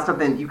 It's not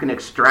something you can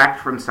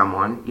extract from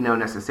someone, you know,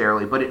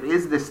 necessarily. But it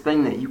is this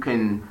thing that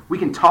we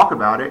can talk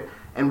about it,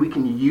 and we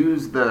can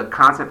use the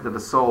concept of the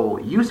soul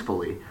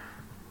usefully.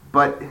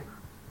 But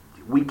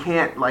we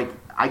can't,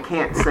 I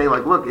can't say,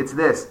 look, it's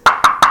this.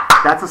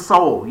 That's a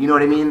soul, you know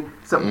what I mean?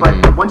 So,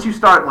 but once you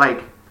start,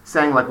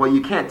 saying, well,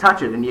 you can't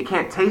touch it and you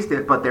can't taste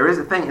it, but there is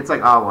a thing, it's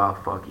like, oh, well,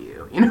 fuck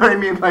you. You know what I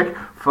mean? Like,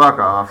 fuck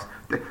off.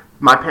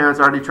 My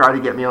parents already tried to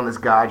get me on this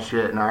God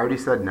shit, and I already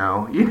said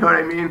no. You know what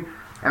I mean?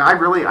 And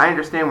I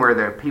understand where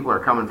the people are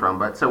coming from.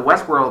 But, so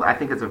Westworld, I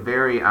think it's a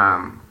very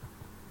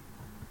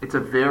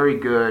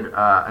good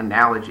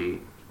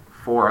analogy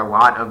for a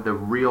lot of the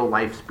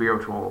real-life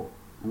spiritual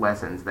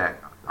lessons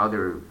that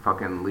other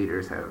fucking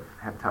leaders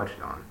have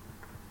touched on.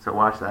 So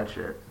watch that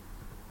shit.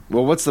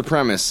 Well, what's the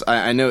premise?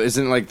 I know,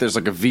 isn't there's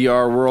a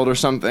VR world or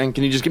something?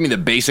 Can you just give me the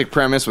basic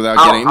premise without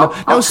getting...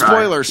 No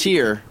spoilers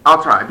here.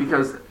 I'll try,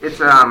 because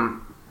it's, a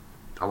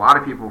lot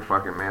of people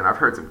fucking, man, I've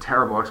heard some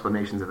terrible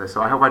explanations of this,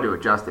 so I hope I do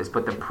it justice.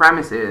 But the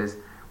premise is,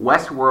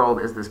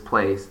 Westworld is this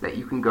place that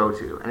you can go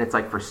to, and it's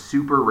for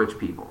super rich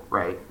people,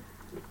 right?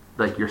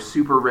 You're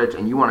super rich,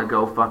 and you want to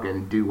go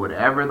fucking do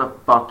whatever the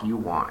fuck you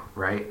want,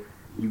 right?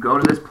 You go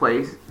to this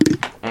place,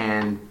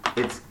 and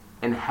it's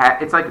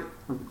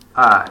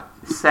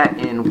set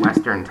in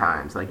Western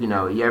times.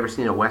 You ever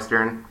seen a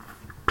Western?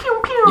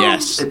 Pew pew.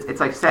 Yes. It's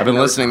set. I've been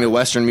listening to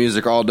Western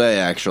music all day,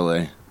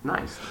 actually.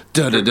 Nice.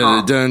 Dun dun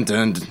dun dun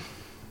dun.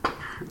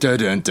 Dun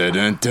dun dun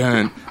dun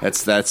dun.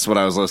 That's what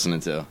I was listening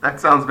to. That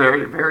sounds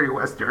very, very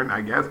Western,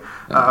 I guess.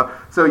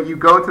 So you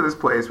go to this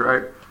place,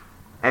 right?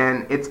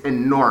 And it's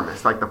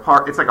enormous. The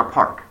park, it's like a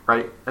park,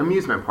 right?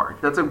 Amusement park.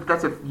 That's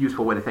a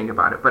useful way to think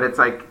about it. But it's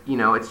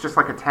it's just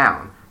like a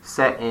town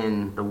set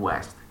in the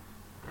West,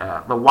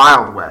 the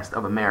Wild West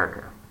of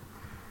America.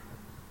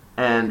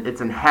 And it's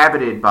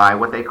inhabited by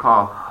what they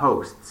call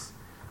hosts.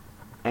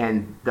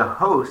 And the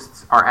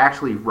hosts are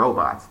actually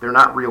robots. They're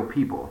not real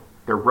people.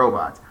 They're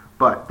robots.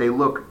 But they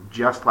look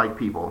just like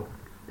people.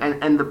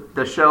 And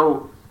the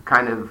show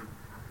kind of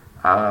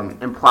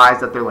implies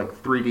that they're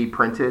 3D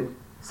printed.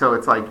 So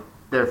it's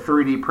they're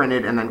 3D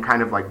printed and then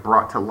kind of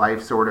brought to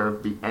life, sort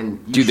of.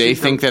 Do they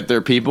think that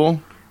they're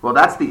people? Well,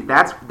 that's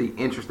the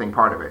interesting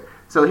part of it.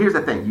 So here's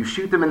the thing: you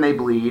shoot them and they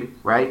bleed,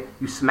 right?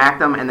 You smack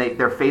them and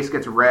their face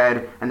gets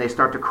red and they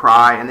start to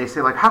cry and they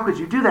say how could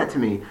you do that to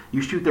me?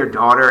 You shoot their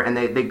daughter and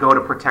they go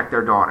to protect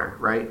their daughter,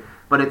 right?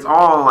 but it's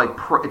all like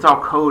it's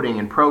all coding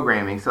and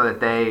programming so that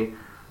they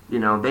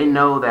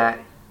know that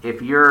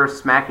if you're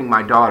smacking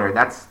my daughter,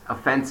 that's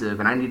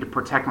offensive, and I need to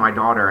protect my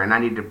daughter, and I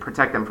need to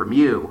protect them from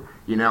you,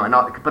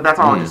 but that's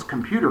all just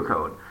computer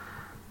code.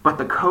 But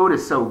the code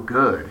is so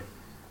good,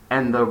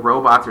 and the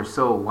robots are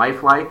so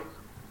lifelike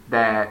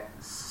that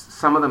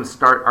some of them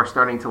are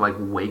starting to like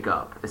wake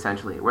up,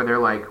 essentially, where they're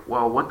like,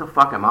 well, what the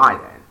fuck am I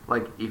then?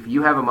 Like, if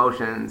you have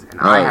emotions and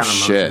I have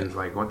emotions,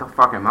 like, what the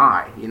fuck am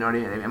I? You know what I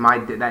mean? Am I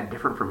that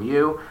different from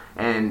you?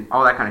 And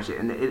all that kind of shit.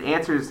 And it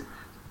answers,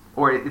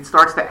 or it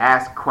starts to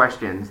ask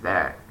questions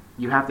that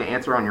you have to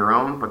answer on your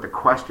own, but the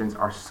questions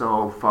are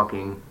so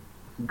fucking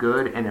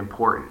good and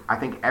important. I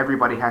think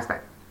everybody has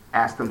to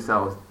ask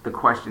themselves the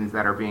questions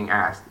that are being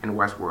asked in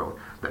Westworld.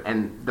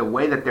 And the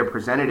way that they're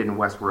presented in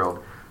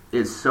Westworld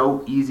is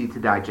so easy to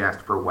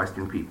digest for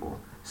Western people.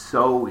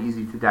 So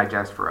easy to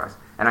digest for us.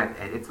 And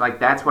it's like,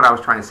 that's what I was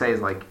trying to say, is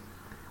like,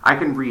 I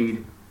can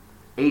read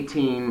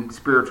 18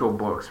 spiritual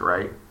books,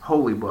 right?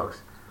 Holy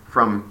books,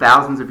 from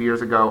thousands of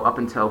years ago up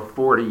until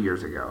 40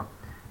 years ago.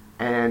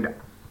 And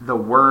the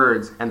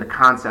words and the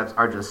concepts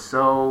are just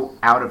so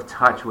out of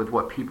touch with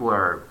what people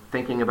are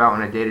thinking about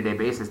on a day-to-day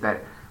basis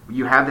that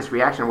you have this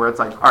reaction where it's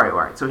like, all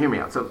right, so hear me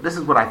out. So this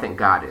is what I think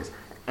God is.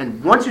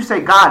 And once you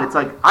say God, it's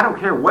like, I don't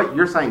care what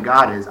you're saying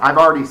God is. I've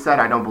already said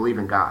I don't believe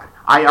in God.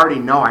 I already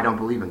know I don't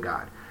believe in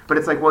God. But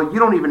it's like, well, you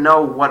don't even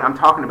know what I'm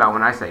talking about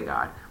when I say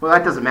God. Well,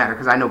 that doesn't matter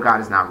because I know God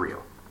is not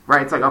real.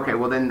 Right? It's like, okay,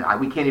 well then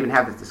we can't even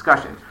have this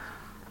discussion.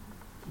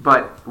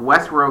 But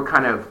Westworld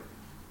kind of,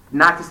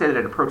 not to say that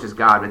it approaches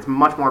God, but it's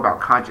much more about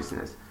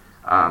consciousness.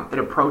 It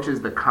approaches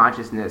the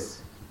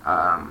consciousness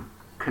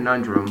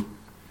conundrum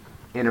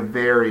in a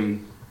very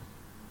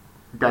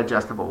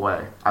digestible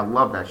way. I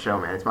love that show,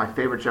 man. It's my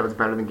favorite show. It's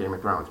better than Game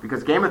of Thrones,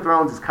 because Game of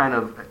Thrones is kind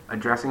of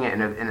addressing it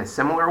in a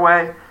similar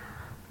way,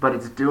 but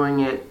it's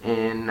doing it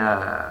in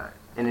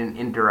an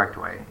indirect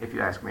way, if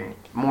you ask me.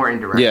 More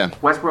indirect. Yeah.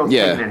 Westworld's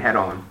taking it head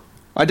on.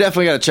 I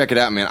definitely got to check it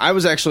out, man. I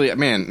was actually,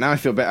 now I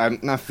feel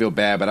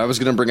bad. But I was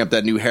going to bring up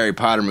that new Harry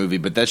Potter movie,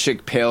 but that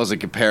shit pales in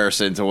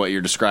comparison to what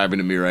you're describing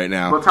to me right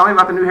now. Well, tell me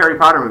about the new Harry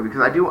Potter movie,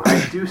 because I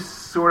do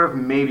sort of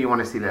maybe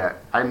want to see that.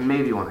 I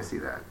maybe want to see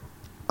that.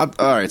 All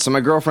right, so my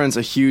girlfriend's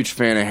a huge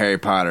fan of Harry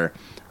Potter.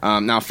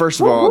 Now,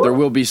 first of all, there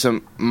will be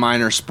some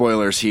minor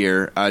spoilers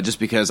here, just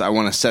because I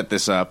want to set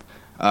this up.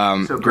 So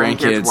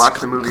grandkids, watch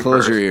the movie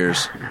close first. your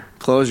ears.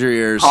 Close your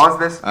ears. Pause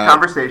this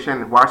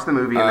conversation, watch the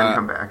movie, and then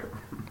come back.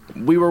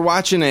 We were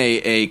watching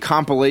a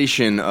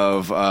compilation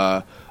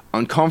of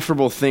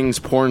uncomfortable things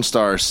porn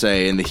stars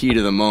say in the heat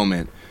of the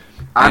moment.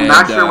 I'm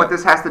not sure what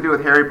this has to do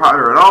with Harry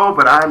Potter at all,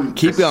 but I'm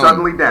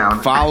suddenly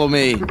down. Follow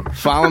me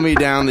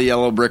down the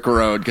yellow brick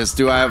road, because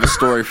I have a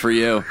story for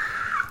you.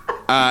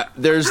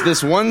 There's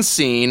this one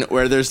scene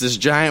where there's this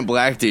giant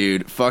black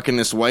dude fucking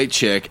this white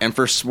chick, and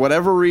for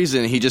whatever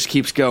reason, he just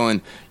keeps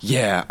going,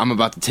 yeah, I'm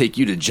about to take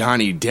you to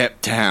Johnny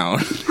Depp Town.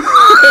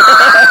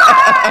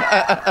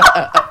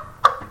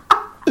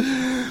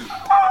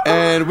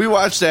 And we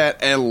watched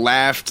that and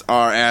laughed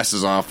our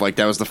asses off like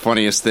that was the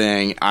funniest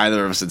thing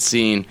either of us had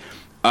seen.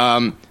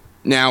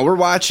 Now, we're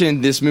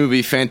watching this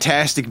movie,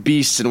 Fantastic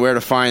Beasts and Where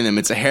to Find Them.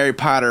 It's a Harry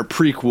Potter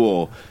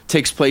prequel.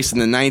 Takes place in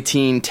the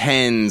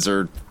 1910s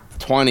or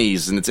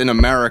 20s, and it's in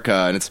America,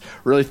 and it's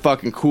really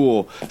fucking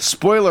cool.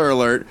 Spoiler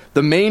alert,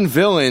 the main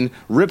villain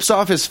rips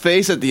off his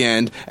face at the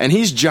end, and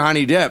he's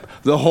Johnny Depp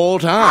the whole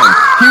time.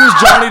 He was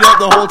Johnny Depp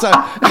the whole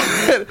time.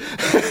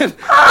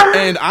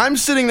 And I'm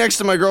sitting next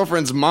to my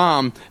girlfriend's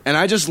mom, and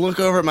I just look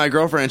over at my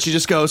girlfriend, and she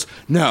just goes,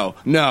 no.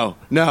 And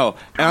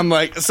I'm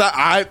like, so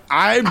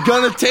I'm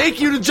gonna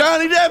take you to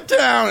Johnny Depp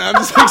Town. I'm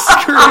just like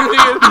screaming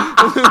it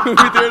in the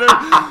movie theater.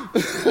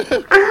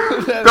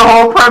 The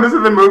whole premise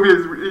of the movie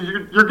is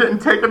you're getting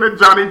taken to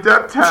Johnny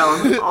Depp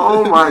Town.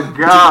 Oh my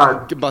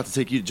god. I'm about to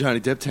take you to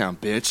Johnny Depp Town,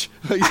 bitch.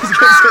 Like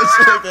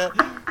that.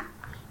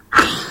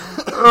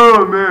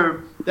 Oh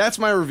man. That's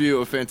my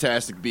review of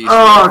Fantastic Beasts.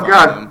 Oh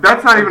god,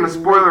 that's not even a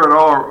spoiler at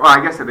all. Well,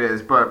 I guess it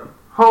is, but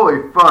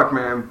holy fuck,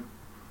 man.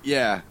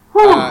 Yeah.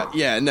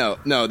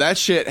 No, that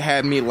shit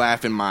had me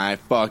laughing my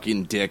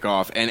fucking dick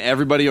off, and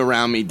everybody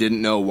around me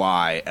didn't know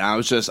why. And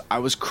I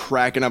was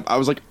cracking up. I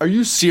was like, are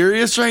you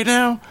serious right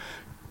now?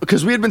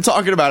 Because we had been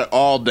talking about it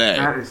all day.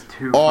 That is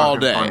too all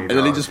day. Funny, and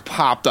then it just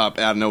popped up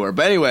out of nowhere.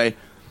 But anyway,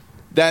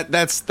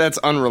 that's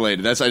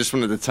unrelated. I just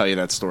wanted to tell you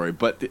that story.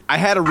 But I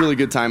had a really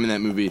good time in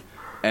that movie,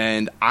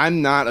 and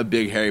I'm not a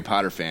big Harry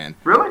Potter fan.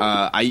 Really?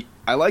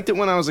 I liked it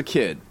when I was a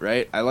kid,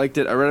 right? I liked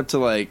it. I read up to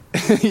like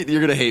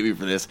you're gonna hate me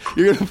for this.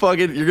 You're gonna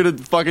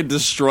fucking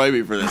destroy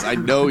me for this. I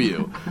know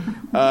you.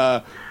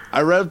 I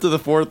read up to the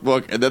 4th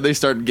book, and then they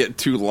started getting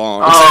too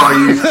long.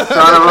 Oh, you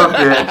son of a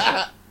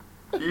bitch.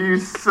 You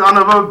son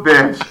of a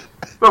bitch.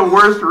 The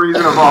worst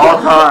reason of all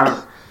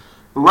time.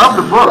 Love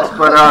the books,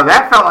 but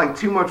that felt like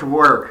too much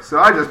work, so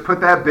I just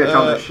put that bitch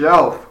on the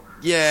shelf.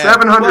 Yeah.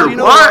 700 well, you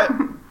know what?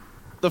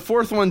 The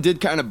 4th one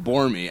did kind of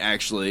bore me,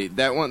 actually.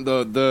 That one,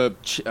 what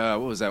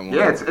was that one?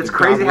 Yeah, it's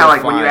crazy how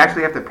like when you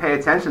actually have to pay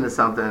attention to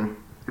something,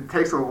 it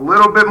takes a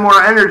little bit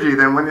more energy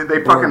than when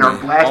they fucking are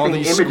blasting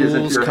images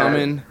into your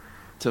head.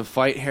 to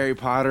fight Harry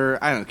Potter.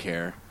 I don't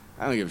care.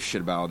 I don't give a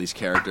shit about all these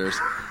characters.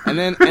 And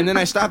then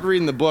I stopped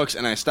reading the books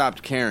and I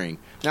stopped caring.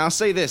 Now I'll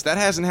say this, that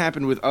hasn't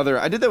happened with other.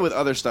 I did that with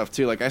other stuff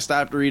too. Like I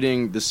stopped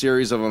reading the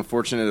series of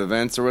Unfortunate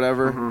Events or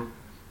whatever. Mm-hmm.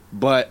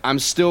 But I'm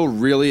still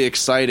really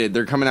excited.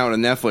 They're coming out with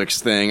a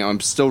Netflix thing. I'm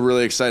still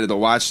really excited to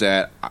watch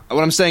that.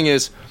 What I'm saying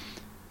is,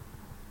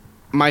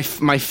 my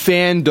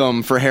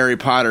fandom for Harry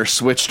Potter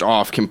switched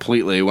off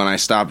completely when I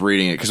stopped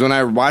reading it. Because when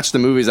I watched the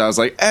movies, I was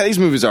like, these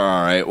movies are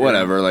all right,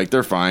 whatever. Like,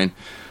 they're fine.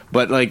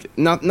 But, like,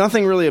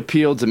 nothing really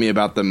appealed to me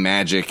about the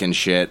magic and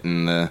shit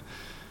and the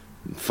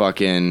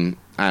fucking,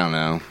 I don't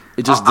know.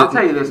 It just I'll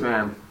tell you this,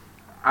 man.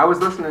 I was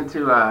listening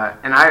to,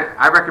 and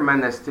I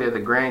recommend this to the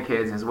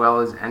grandkids as well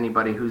as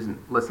anybody who's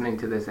listening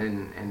to this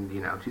in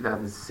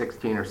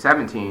 2016 or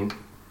 17,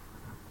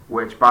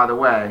 which, by the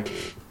way...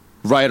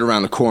 Right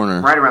around the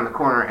corner. Right around the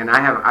corner, and I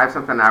have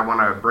something I want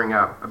to bring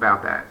up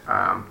about that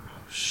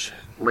shit.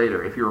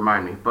 Later, if you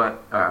remind me,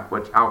 but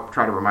which I'll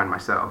try to remind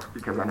myself,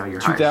 because I know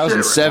you're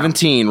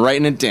 2017, right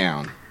writing it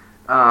down.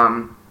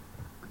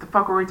 What the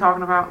fuck were we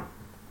talking about?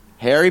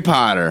 Harry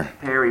Potter.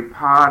 Harry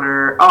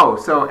Potter. Oh,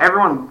 so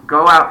everyone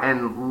go out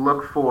and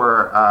look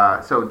for...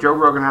 so Joe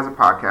Rogan has a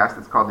podcast.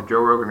 It's called The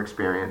Joe Rogan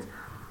Experience.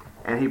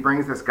 And he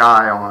brings this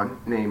guy on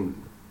named...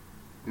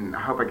 I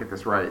hope I get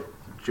this right.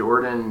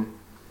 Jordan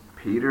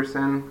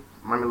Peterson.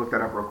 Let me look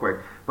that up real quick.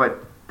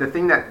 But the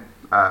thing that...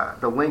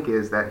 the link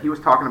is that he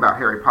was talking about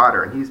Harry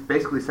Potter. And he's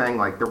basically saying,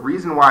 like, the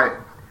reason why...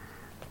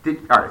 all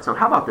right, so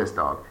how about this,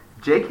 dog?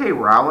 J.K.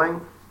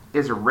 Rowling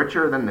is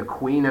richer than the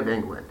Queen of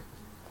England.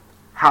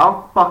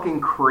 How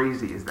fucking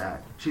crazy is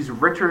that? She's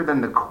richer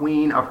than the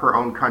queen of her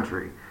own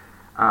country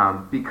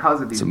because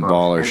of these Some books.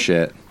 baller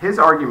shit. His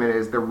argument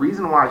is the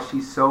reason why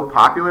she's so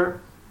popular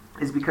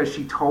is because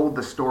she told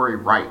the story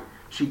right.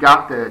 She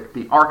got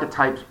the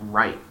archetypes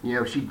right. You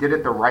know, she did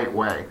it the right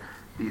way.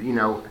 You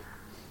know,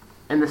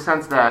 in the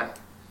sense that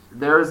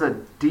there's a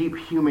deep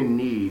human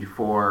need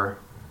for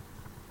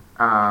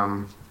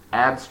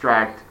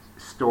abstract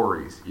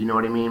stories. You know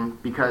what I mean?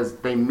 Because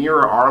they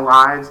mirror our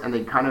lives and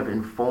they kind of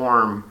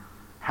inform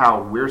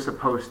how we're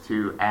supposed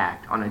to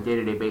act on a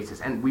day-to-day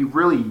basis. And we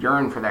really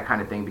yearn for that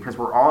kind of thing because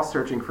we're all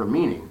searching for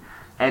meaning.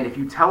 And if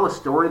you tell a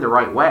story the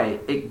right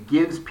way, it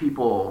gives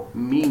people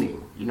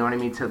meaning, you know what I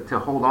mean, to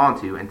hold on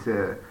to and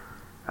to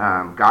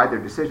guide their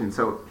decisions.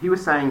 So he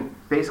was saying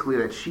basically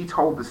that she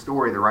told the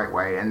story the right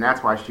way, and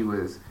that's why she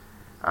was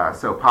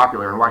so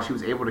popular and why she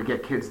was able to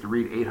get kids to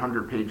read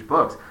 800-page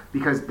books,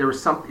 because there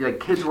was something, like,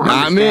 kids were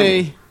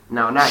understanding. Me.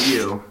 No, not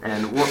you.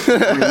 And we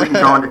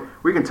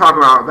can talk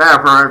about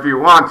that, Brian, if you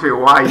want to.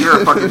 Why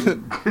you're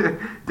fucking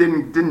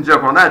didn't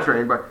jump on that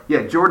train? But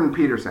yeah, Jordan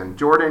Peterson.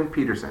 It's a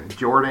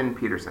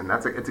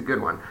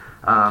good one.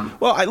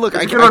 Well, I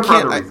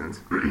can't.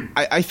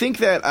 I think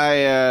that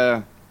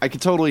I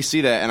could totally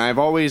see that, and I've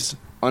always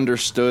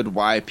understood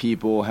why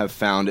people have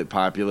found it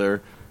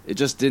popular. It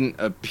just didn't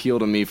appeal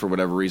to me for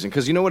whatever reason.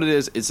 Because you know what it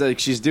is? It's like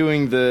she's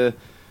doing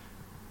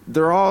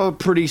they're all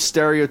pretty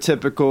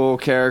stereotypical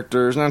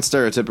characters. Not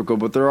stereotypical,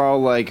 but they're all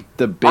like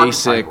the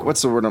basic...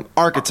 What's the word?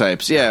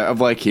 Archetypes, yeah.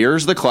 Of like,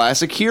 here's the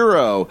classic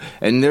hero,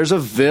 and there's a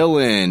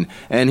villain,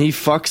 and he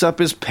fucks up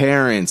his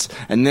parents.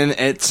 And then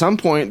at some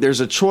point, there's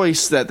a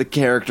choice that the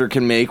character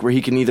can make where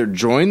he can either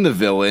join the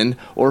villain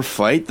or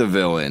fight the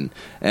villain.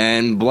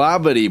 And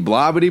blah-bitty,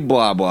 blah-bitty,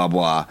 blah, blah,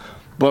 blah.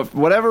 But for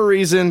whatever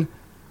reason...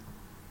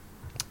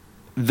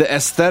 the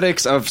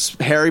aesthetics of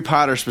Harry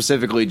Potter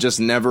specifically just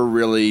never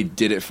really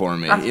did it for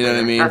me. That's you know fair.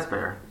 what I mean? That's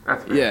fair.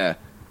 Yeah.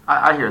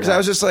 I hear that. Because I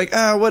was just like,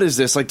 what is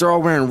this? Like, they're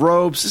all wearing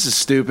robes? This is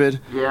stupid.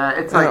 Yeah,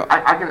 it's like,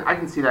 I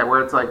can see that,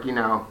 where it's like, you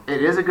know,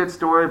 it is a good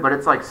story, but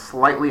it's like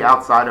slightly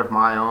outside of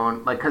my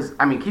own, like, because,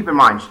 I mean, keep in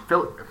mind,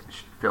 Philly,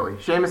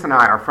 Seamus and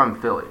I are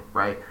from Philly,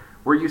 right?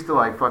 We're used to,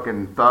 like,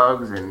 fucking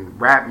thugs and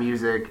rap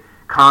music,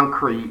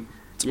 concrete,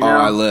 you know,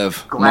 I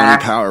live. Glass.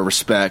 Money, power,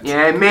 respect.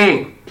 Yeah,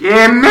 me.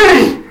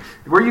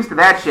 We're used to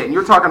that shit, and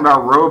you're talking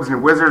about robes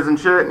and wizards and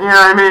shit. You know what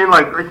I mean?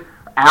 Like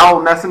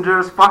owl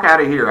messengers. Fuck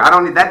out of here.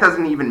 That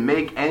doesn't even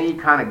make any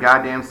kind of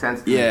goddamn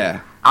sense to me.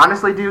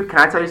 Honestly, dude, can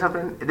I tell you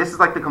something? This is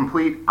like the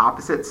complete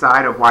opposite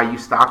side of why you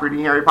stopped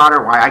reading Harry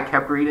Potter, why I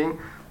kept reading,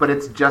 but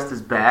it's just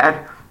as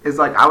bad. Is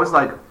like, I was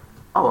like,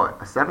 oh,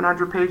 a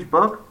 700-page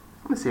book?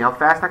 Let me see how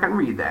fast I can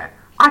read that.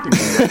 I can do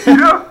that. You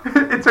know?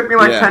 It took me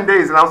like 10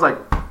 days, and I was like,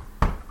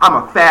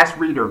 I'm a fast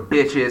reader,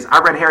 bitches. I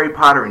read Harry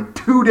Potter in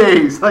 2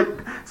 days. Like,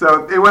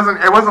 so it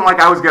wasn't like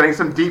I was getting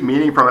some deep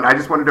meaning from it. I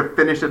just wanted to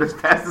finish it as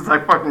fast as I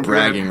fucking could.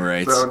 Bragging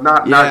rights. So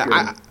not good.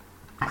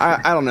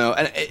 I don't know.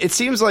 And it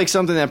seems like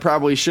something that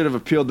probably should have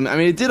appealed to me. I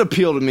mean, it did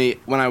appeal to me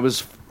when I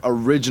was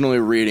originally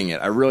reading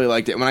it. I really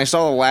liked it. When I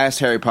saw the last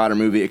Harry Potter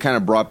movie, it kind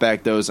of brought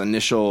back those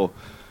initial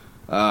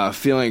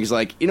feelings.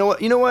 Like, you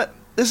know what?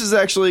 This is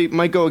actually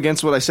might go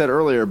against what I said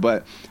earlier,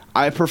 but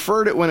I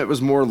preferred it when it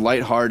was more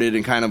lighthearted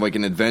and kind of like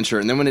an adventure.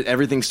 And then when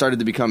everything started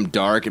to become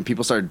dark and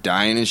people started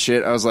dying and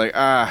shit, I was like,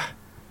 I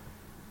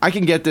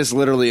can get this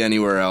literally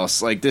anywhere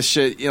else. Like, this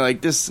shit, you know,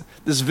 like this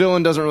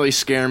villain doesn't really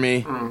scare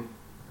me.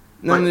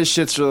 none of this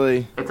shit's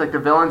really... It's like the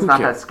villain's not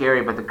cares? that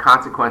scary, but the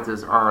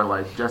consequences are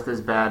like just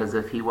as bad as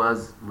if he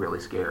was really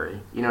scary.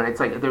 You know, it's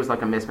like there's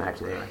like a mismatch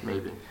there,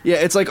 maybe. Yeah,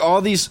 it's like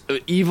all these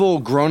evil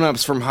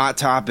grown-ups from Hot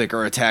Topic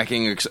are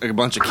attacking a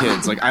bunch of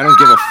kids. Like, I don't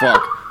give a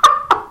fuck.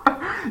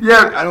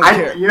 Yeah, I don't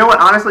care. You know what?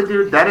 Honestly,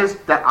 dude, now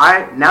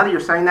that you're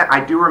saying that,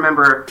 I do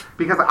remember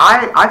because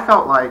I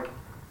felt like,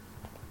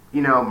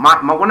 you know,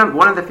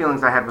 one of the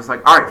feelings I had was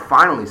like, all right,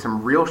 finally,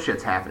 some real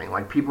shit's happening.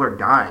 Like, people are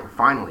dying,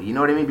 finally. You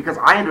know what I mean? Because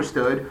I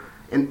understood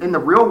in the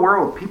real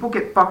world, people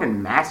get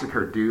fucking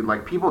massacred, dude.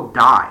 Like, people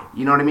die.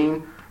 You know what I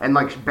mean? And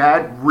like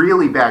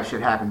really bad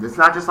shit happens. It's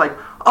not just like,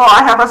 oh,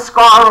 I have a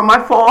scar on my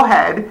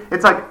forehead.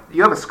 It's like,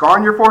 you have a scar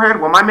on your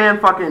forehead? Well, my man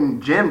fucking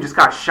Jim just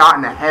got shot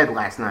in the head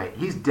last night.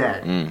 He's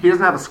dead. He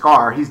doesn't have a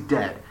scar. He's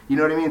dead. You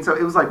know what I mean? So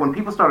it was like when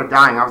people started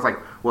dying, I was like,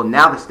 well,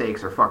 now the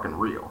stakes are fucking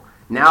real.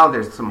 Now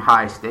there's some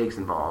high stakes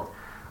involved.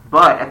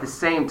 But at the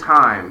same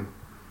time,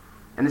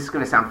 and this is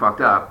going to sound fucked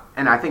up,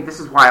 and I think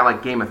this is why I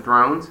like Game of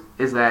Thrones,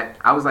 is that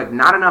I was like,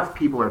 not enough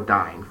people are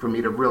dying for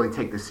me to really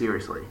take this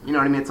seriously. You know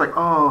what I mean? It's like,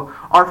 oh,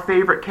 our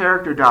favorite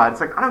character died.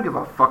 It's like, I don't give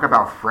a fuck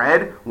about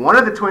Fred. One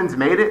of the twins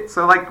made it,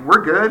 so like,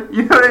 we're good.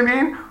 You know what I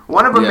mean?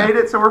 One of them made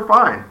it, so we're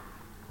fine.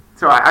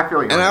 So I feel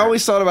like... And I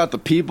always thought about the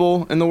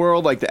people in the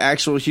world, like the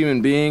actual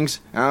human beings,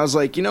 and I was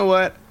like, you know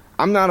what?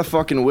 I'm not a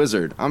fucking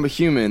wizard. I'm a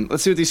human.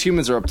 Let's see what these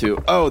humans are up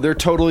to. Oh, they're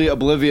totally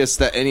oblivious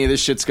that any of this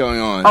shit's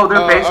going on. Oh,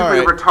 they're basically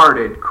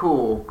retarded.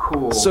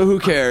 Cool. So who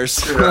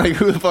cares? Yeah. Like,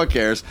 who the fuck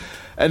cares?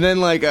 And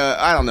then, like,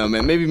 I don't know,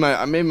 man. Maybe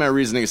my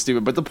reasoning is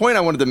stupid. But the point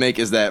I wanted to make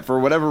is that, for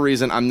whatever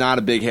reason, I'm not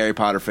a big Harry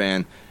Potter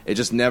fan. It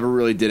just never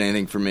really did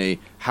anything for me.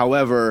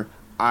 However,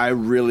 I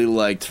really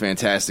liked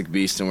Fantastic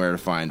Beasts and Where to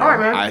Find Them. All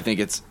right, man. I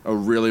think it's a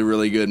really,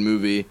 really good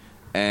movie.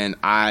 And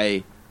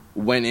I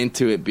went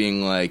into it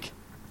being like...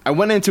 I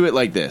went into it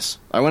like this.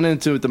 I went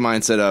into it with the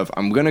mindset of,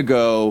 I'm going to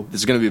go, this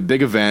is going to be a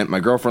big event.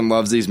 My girlfriend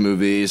loves these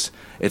movies.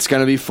 It's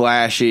going to be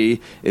flashy.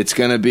 It's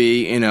going to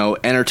be, you know,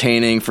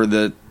 entertaining for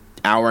the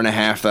hour and a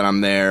half that I'm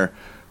there.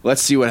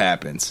 Let's see what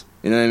happens.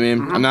 You know what I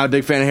mean? Mm-hmm. I'm not a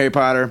big fan of Harry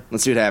Potter.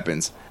 Let's see what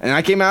happens. And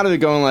I came out of it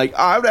going like,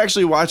 oh, I would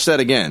actually watch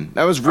that again.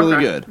 That was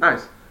really good.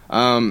 Nice.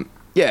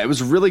 Yeah, it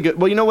was really good.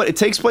 Well, you know what? It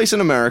takes place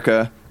in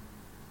America.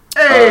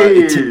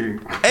 Hey!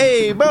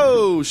 Hey,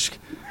 Bosh!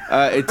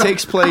 It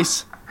takes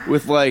place...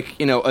 with, like,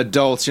 you know,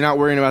 adults. You're not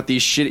worrying about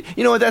these shitty...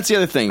 You know what? That's the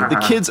other thing.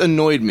 The kids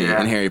annoyed me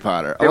in Harry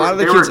Potter. A lot of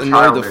the kids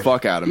annoyed the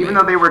fuck out of me. Even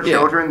though they were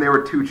children, they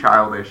were too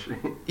childish.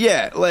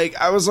 Yeah, like,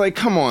 I was like,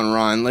 come on,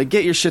 Ron. Like,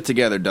 get your shit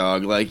together,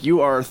 dog. Like,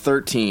 you are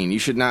 13. You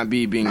should not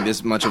be being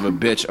this much of a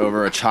bitch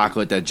over a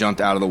chocolate that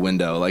jumped out of the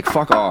window. Like,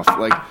 fuck off.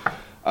 Like...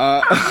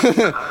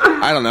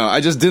 I don't know.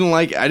 I just didn't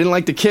like... I didn't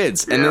like the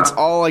kids. And it's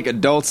all, like,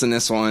 adults in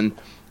this one.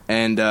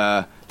 And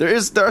there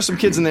are some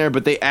kids in there,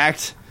 but they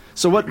act...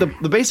 So what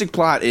the basic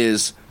plot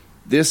is...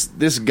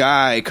 This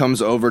guy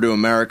comes over to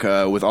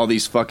America with all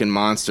these fucking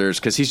monsters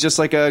because he's just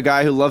like a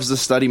guy who loves to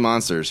study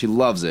monsters. He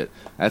loves it.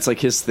 That's like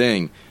his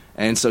thing.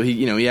 And so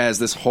he has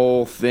this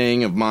whole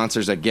thing of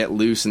monsters that get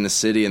loose in the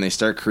city and they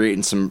start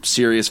creating some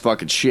serious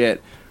fucking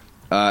shit.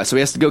 So he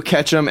has to go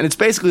catch them, and it's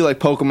basically like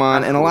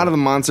Pokemon. And a lot of the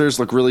monsters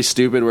look really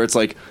stupid, where it's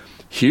like,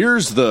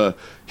 here's the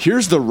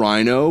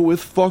rhino with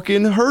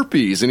fucking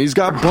herpes and he's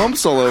got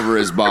bumps all over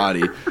his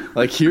body.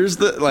 Here's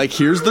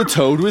the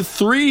toad with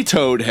 3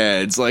 toad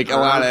heads. Like, a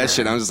lot of that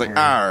shit. I was just like,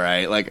 all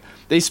right. Like,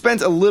 they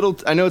spent a little...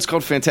 I know it's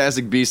called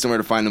Fantastic Beasts and Where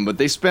to Find Them, but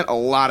they spent a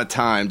lot of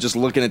time just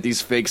looking at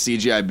these fake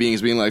CGI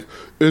beings being like,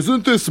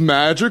 isn't this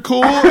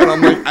magical? And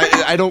I'm like,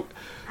 I don't...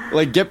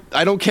 Like,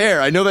 I don't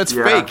care. I know that's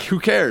fake. Who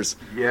cares?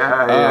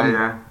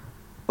 Yeah.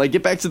 Like,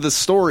 get back to the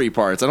story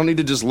parts. I don't need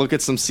to just look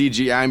at some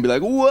CGI and be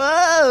like,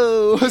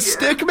 whoa, a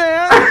stick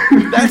man?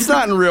 That's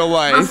not in real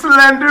life. The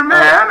Slender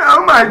Man?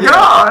 Oh my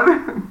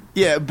god.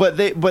 Yeah, but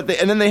they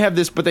have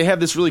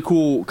this really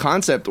cool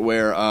concept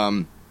where,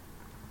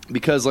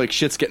 because like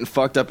shit's getting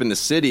fucked up in the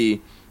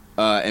city,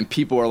 and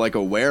people are like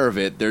aware of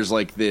it, there's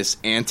like this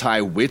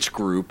anti-witch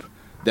group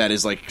that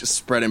is like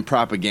spreading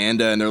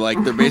propaganda, and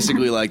they're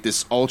basically like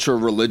this ultra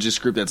religious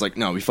group that's like,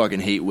 no, we fucking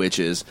hate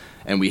witches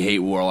and we hate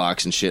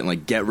warlocks and shit, and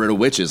like, get rid of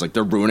witches. Like,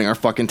 they're ruining our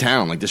fucking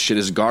town. Like, this shit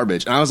is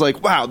garbage. And I was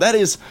like, wow, that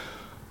is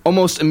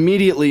almost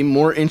immediately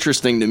more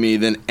interesting to me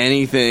than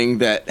anything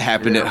that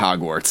happened at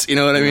Hogwarts. You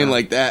know what I mean?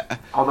 Like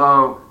that.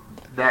 Although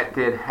that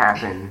did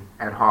happen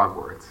at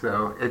Hogwarts,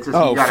 so it's just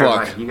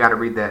you gotta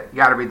read that. You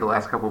gotta read the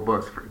last couple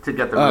books to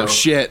get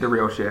the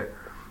real shit.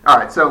 All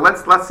right, so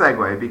let's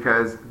segue,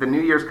 because the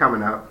New Year's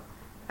coming up,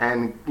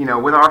 and, you know,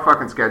 with our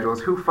fucking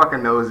schedules, who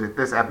fucking knows if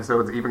this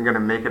episode's even going to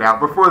make it out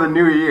before the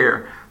New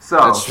Year.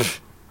 So,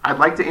 I'd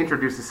like to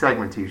introduce a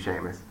segment to you,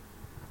 Seamus.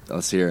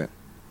 Let's hear it.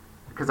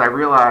 Because I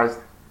realized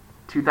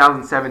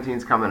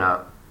 2017's coming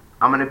up.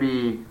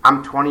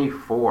 I'm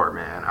 24,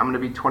 man. I'm going to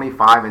be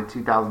 25 in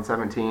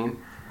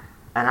 2017.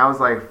 And I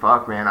was like,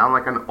 fuck, man, I'm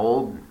like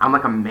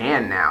a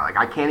man now. Like,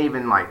 I can't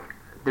even, like...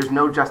 There's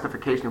no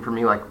justification for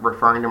me, like,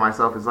 referring to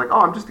myself as, like, oh,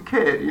 I'm just a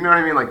kid. You know what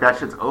I mean? Like, that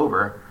shit's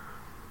over.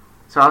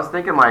 So I was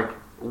thinking, like,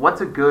 what's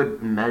a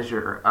good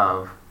measure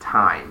of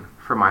time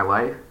for my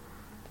life?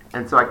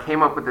 And so I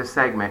came up with this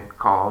segment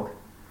called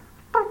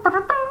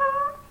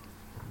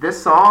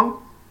This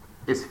Song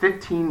is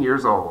 15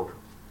 Years Old.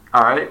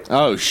 All right?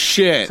 Oh,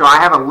 shit. So I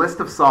have a list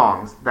of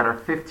songs that are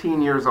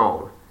 15 years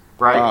old.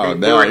 Right? Oh, They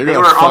no, were- you're they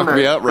going were to on fuck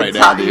the- me up the right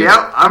top- now, dude.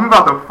 Yep, I'm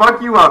about to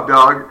fuck you up,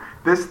 dog.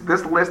 This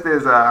list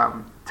is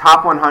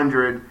top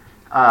 100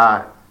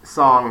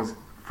 songs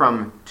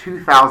from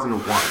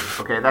 2001.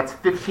 Okay, that's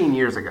 15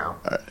 years ago.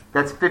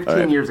 That's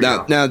 15 years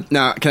ago. Now,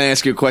 can I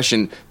ask you a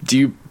question? Do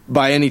you,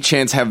 by any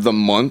chance, have the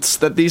months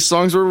that these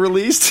songs were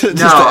released? Just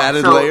No, an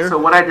added so, layer? so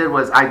what I did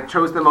was I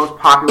chose the most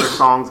popular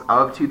songs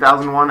of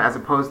 2001 as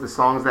opposed to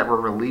songs that were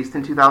released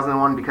in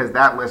 2001 because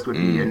that list would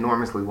be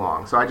enormously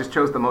long. So I just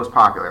chose the most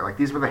popular. Like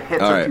these were the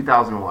hits All of right.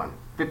 2001,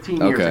 15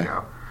 years Okay.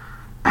 ago.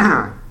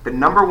 The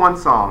number one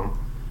song,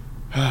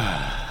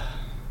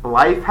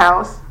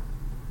 Lifehouse,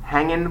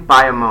 Hanging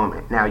by a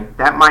Moment. Now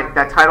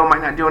that title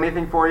might not do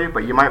anything for you,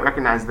 but you might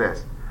recognize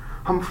this.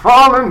 I'm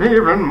falling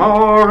even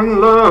more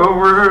in love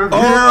with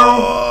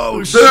Oh,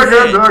 you. shit.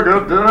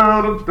 Digga,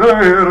 down a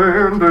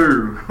dead end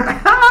do.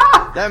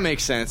 That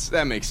makes sense.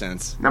 That makes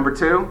sense. Number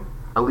 2,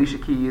 Alicia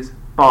Keys,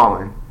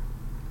 Ballin'.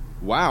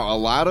 Wow, a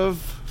lot of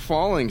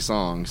falling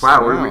songs.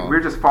 Wow, we're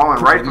just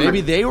falling right from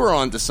Maybe the, they were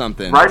onto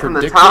something. right from the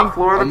Predicting, top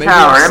floor or of the maybe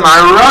tower. that's Am some-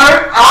 I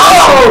right?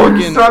 Oh, you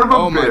fucking- son of a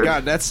oh my bitch.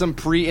 god, that's some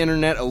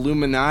pre-internet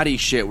Illuminati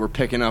shit we're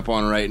picking up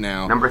on right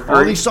now. Number All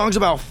 3. these songs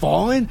about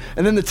falling,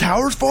 and then the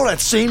towers fall that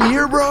same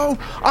year, bro?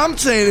 I'm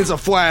saying it's a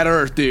flat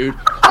earth, dude.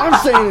 I'm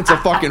saying it's a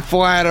fucking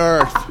flat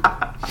earth.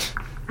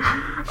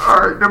 All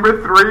right,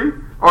 number 3.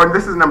 Oh, and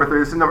this is number 3.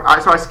 This is so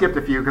I skipped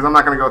a few because I'm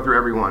not going to go through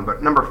every one.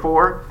 But number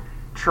 4,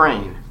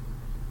 Train,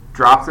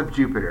 Drops of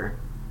Jupiter.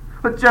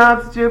 But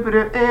drops of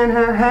Jupiter in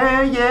her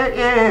hair, yeah,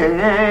 yeah,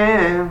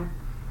 yeah.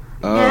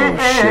 Oh, yeah,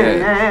 shit.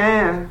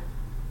 yeah.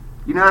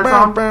 You know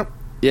that song?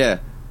 Yeah.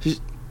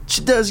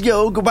 She does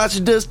yoga while she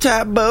does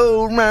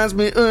Taebo. Reminds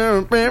me.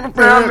 Time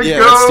to Yeah,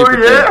 go, that's stupid.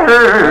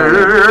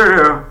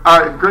 yeah. All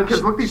right,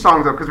 Grandkids, look these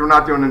songs up because we're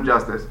not doing them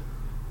justice.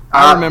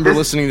 I remember this-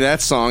 listening to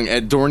that song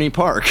at Dorney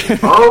Park.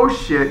 Oh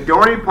shit,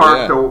 Dorney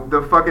Park, Yeah.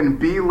 the fucking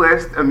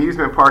B-list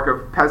amusement park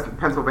of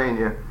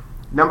Pennsylvania.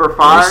 Number Where's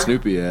 5,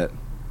 Snoopy at?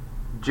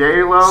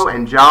 J-Lo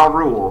and Ja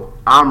Rule,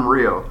 I'm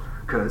Real.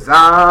 Cause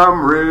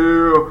I'm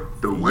real,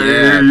 the way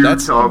Yeah, you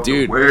that's- talk,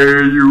 dude, the way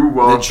you The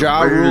walk.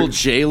 Ja the way- Rule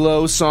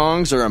J-Lo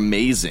songs are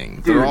amazing.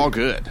 Dude. They're all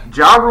good.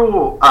 Ja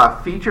Rule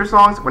feature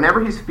songs,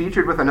 whenever he's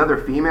featured with another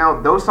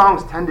female, those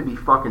songs tend to be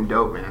fucking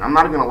dope, man. I'm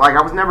not even gonna lie,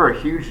 I was never a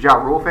huge Ja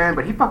Rule fan,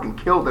 but he fucking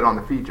killed it on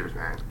the features,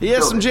 man. He has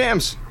Killed some it.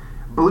 jams.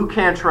 Blue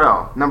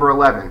Cantrell, number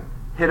 11,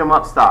 Hit 'Em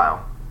Up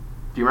Style.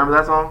 Do you remember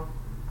that song?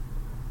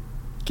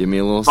 Give me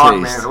a little Fuck,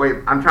 taste. man. Wait,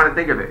 I'm trying to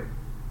think of it.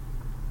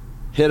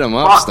 Hit 'em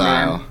up Fuck,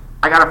 style. man.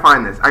 I gotta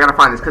find this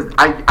because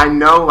I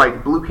know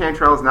like Blue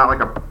Cantrell is not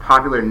like a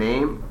popular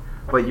name,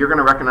 but you're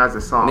gonna recognize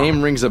the song.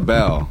 Name rings a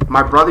bell.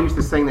 My brother used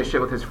to sing this shit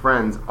with his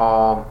friends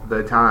all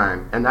the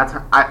time, and that's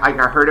I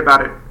heard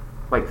about it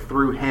like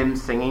through him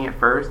singing it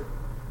first.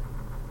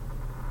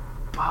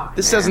 Fuck,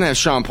 This man. doesn't have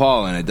Sean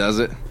Paul in it, does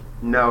it?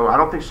 No, I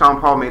don't think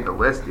Sean Paul made the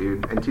list,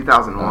 dude. In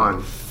 2001. Oh,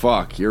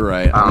 fuck, you're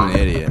right. I'm an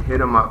idiot.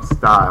 Hit 'Em Up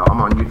Style. I'm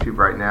on YouTube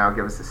right now.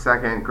 Give us a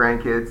second.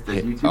 Grandkids, does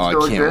YouTube I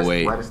still can't exist?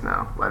 wait. Let us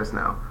know. Let us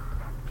know.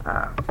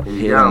 Here you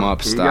Hit go. 'em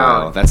up Here you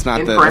style. go. That's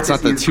not In the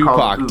parentheses called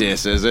Tupac Oops.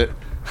 diss, is it?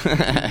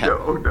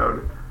 No.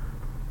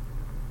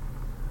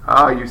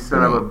 Oh, you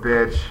son of a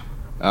bitch.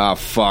 Oh,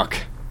 fuck.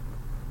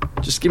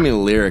 Just give me the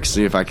lyrics,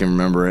 see if I can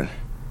remember it.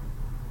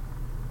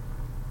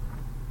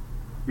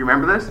 You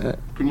remember this?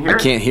 Can you hear I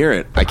it? can't hear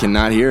it. I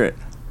cannot hear it.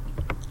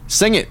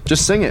 Sing it.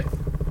 Just sing it.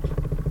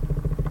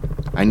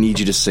 I need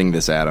you to sing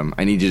this, Adam.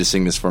 I need you to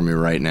sing this for me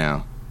right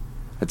now.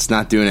 It's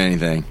not doing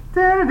anything.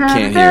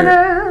 Can't hear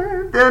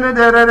it.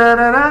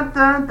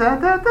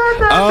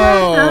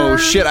 Oh,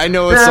 shit. I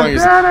know what song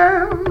is.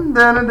 Dun,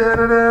 dun,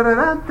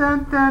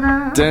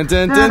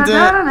 dun,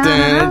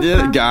 dun,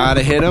 dun.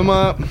 Gotta hit 'em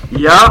up.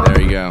 Yup.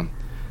 There you go.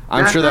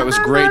 I'm sure that was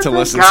great to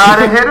listen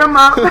Gotta to. hit 'em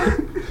up.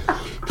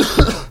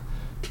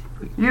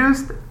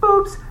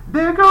 Oops,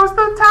 there goes the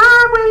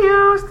time we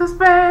used to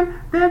spend.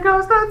 There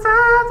goes the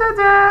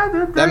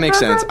time. That makes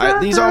sense.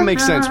 These all make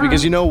sense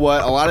because you know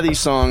what? A lot of these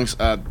songs,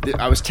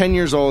 I was 10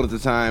 years old at the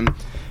time,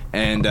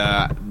 and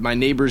my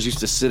neighbors used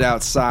to sit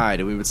outside,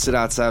 and we would sit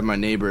outside my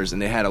neighbors, and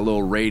they had a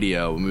little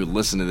radio, and we would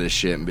listen to this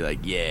shit and be like,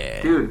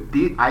 yeah. Dude,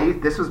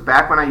 this was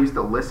back when I used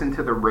to listen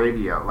to the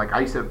radio. Like,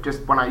 I used to,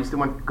 just when I used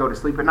to go to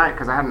sleep at night,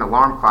 because I had an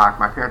alarm clock.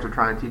 My parents were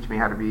trying to teach me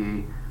how to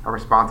be a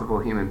responsible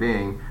human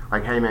being.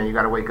 Like, hey, man, you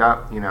got to wake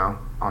up,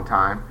 on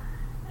time.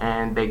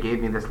 And they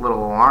gave me this little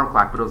alarm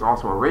clock, but it was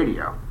also a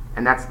radio.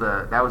 And that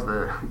was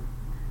the...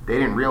 They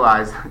didn't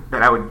realize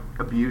that I would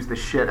abuse the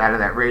shit out of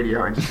that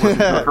radio and just listen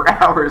to it for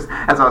hours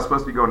as I was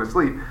supposed to be going to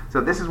sleep. So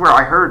this is where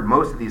I heard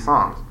most of these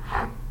songs.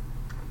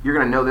 You're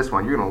going to know this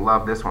one. You're going to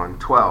love this one.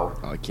 12.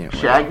 Oh, I can't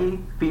wait. Shaggy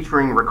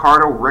featuring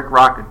Ricardo Rick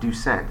Rock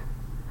Ducent.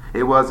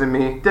 It wasn't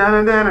me.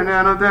 My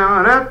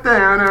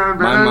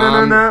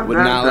mom would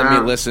not let me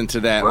listen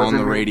to that on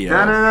the radio.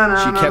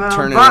 She kept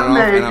turning it off,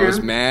 and I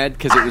was mad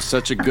because it was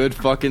such a good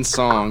fucking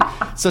song.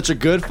 Such a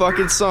good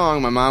fucking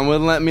song. My mom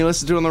wouldn't let me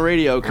listen to it on the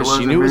radio because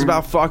she knew it was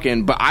about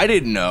fucking, but I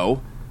didn't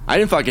know. I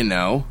didn't fucking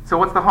know. So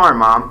what's the harm,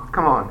 Mom?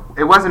 Come on.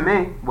 It wasn't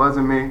me.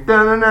 Wasn't me.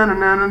 But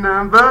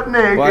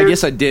naked. Well, I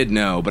guess I did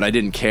know, but I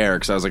didn't care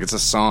because I was like, it's a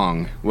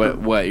song.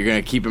 What? You're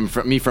going to keep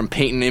me from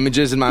painting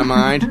images in my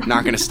mind?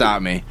 Not going to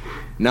stop me.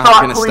 Not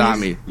going to stop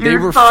me. They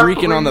were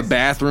freaking on the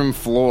bathroom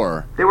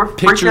floor. They were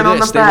Picture freaking on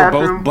this. the They were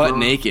bathroom both butt floor.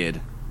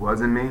 naked.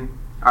 Wasn't me.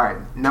 All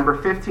right. Number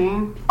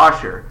 15,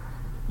 Usher.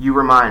 You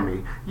remind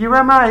me. You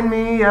remind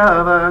me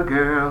of a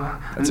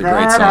girl. That's a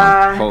great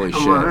song. Holy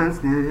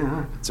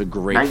shit. It's a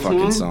great 19,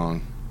 fucking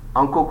song.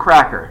 Uncle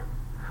Cracker.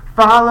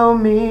 Follow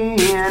me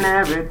and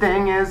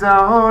everything is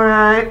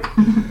alright.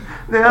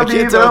 I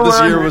can't tell if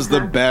this year was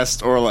the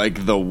best or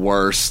like the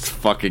worst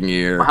fucking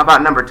year. Well, how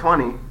about number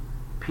 20?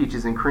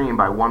 Peaches and Cream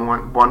by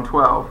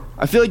 112.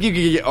 I feel like you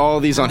could get all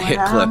these on hit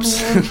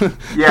clips.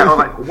 Yeah, or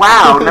like,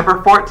 wow,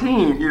 number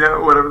 14, you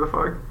know, whatever the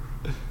fuck.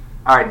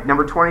 Alright,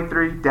 number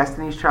 23,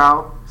 Destiny's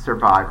Child,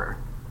 Survivor.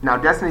 Now,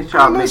 Destiny's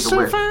Child made the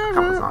list. A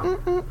couple songs.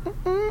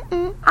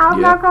 I'm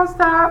not gonna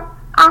stop.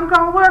 I'm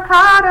gonna work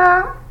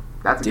harder.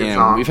 That's a good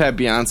song. We've had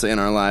Beyonce in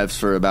our lives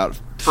for about...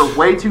 For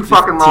way too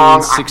fucking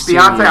long. 16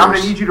 Beyonce, years. I'm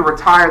gonna need you to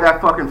retire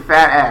that fucking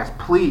fat ass,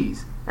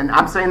 please. And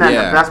I'm saying that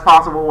in the best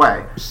possible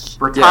way.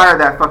 Retire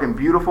that fucking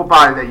beautiful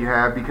body that you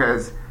have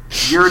because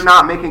you're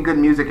not making good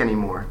music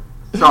anymore.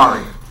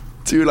 Sorry.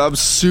 Dude, I'm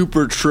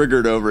super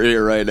triggered over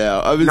here right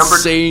now. I'm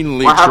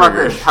insanely how triggered.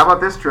 about this? How about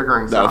this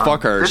triggering song? No,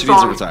 fuck her. This She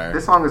song, needs to retire.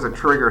 This song is a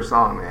trigger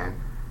song, man.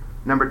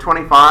 Number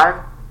 25,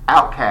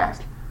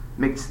 Outkast,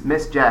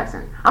 Miss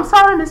Jackson. I'm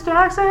sorry, Miss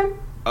Jackson.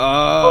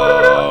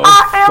 Oh,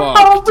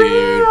 fuck,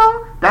 dude.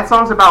 That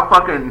song's about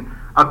fucking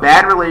a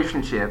bad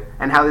relationship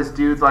and how this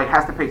dude's like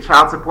has to pay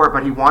child support,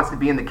 but he wants to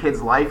be in the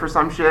kid's life or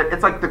some shit.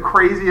 It's like the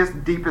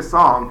craziest, deepest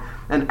song.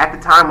 And at the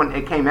time when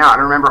it came out,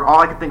 I remember all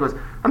I could think was,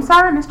 "I'm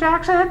sorry, Miss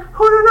Jackson."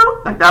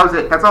 Like that was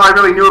it. That's all I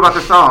really knew about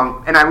the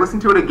song. And I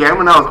listened to it again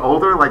when I was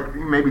older, like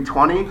maybe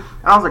 20, and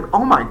I was like,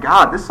 "Oh my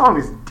god, this song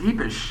is deep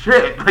as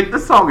shit." Like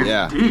this song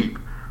is deep.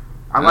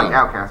 I like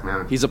Outkast,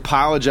 man. He's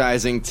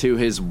apologizing to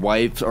his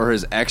wife or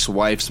his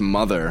ex-wife's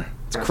mother.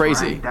 It's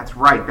crazy. Right. That's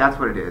right. That's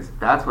what it is.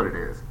 That's what it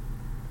is.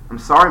 I'm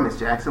sorry, Miss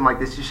Jackson. Like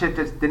this shit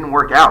just didn't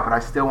work out, but I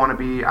still want to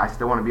be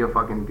a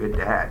fucking good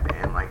dad,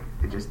 man. Like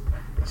it's just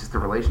the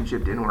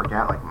relationship didn't work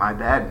out. Like my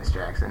bad, Miss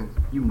Jackson.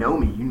 You know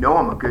me. You know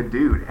I'm a good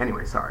dude.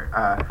 Anyway, sorry.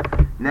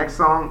 Next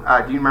song.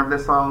 Do you remember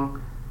this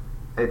song?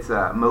 It's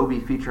Moby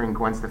featuring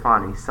Gwen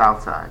Stefani,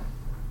 Southside.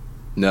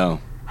 No.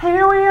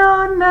 Here we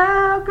are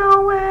now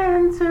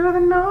going to the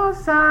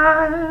north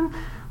side.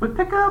 We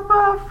pick up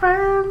our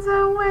friends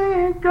and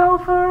we go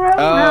for a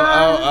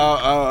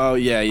ride.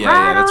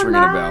 Yeah, that's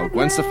ringing a bell.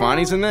 Gwen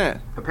Stefani's in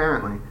that?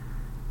 Apparently.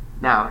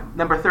 Now,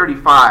 number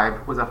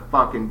 35 was a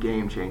fucking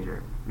game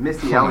changer.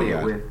 Missy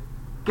Elliott with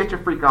Get Your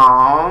Freak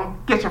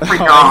On, Get Your Freak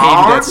On.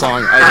 I hated that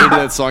song. I hated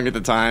that song at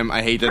the time.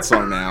 I hate that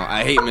song now.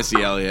 I hate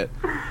Missy Elliott.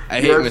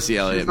 Missy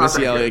Elliott.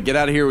 Missy Elliott, get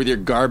out of here with your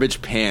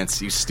garbage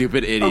pants, you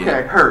stupid idiot.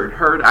 Okay, heard.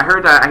 I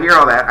heard that. I hear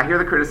all that. I hear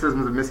the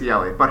criticisms of Missy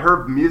Elliott, but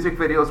her music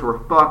videos were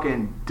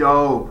fucking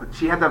dope.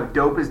 She had the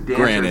dopest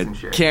dancers and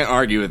shit. Can't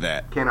argue with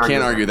that. Can't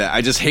argue with that.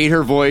 I just hate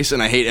her voice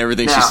and I hate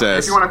everything she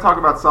says. If you want to talk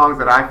about songs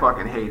that I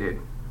fucking hated,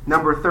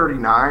 number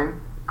 39,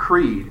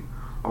 Creed.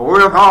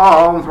 With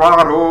arms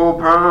wide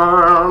open.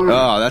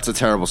 Oh, that's a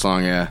terrible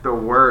song, yeah. The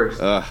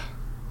worst. Ugh.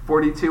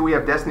 42, we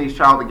have Destiny's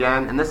Child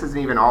again, and this isn't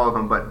even all of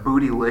them, but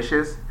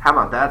Bootylicious. How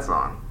about that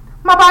song?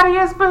 My body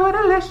is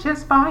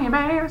bootylicious for you,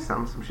 baby.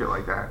 Some shit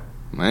like that.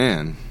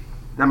 Man.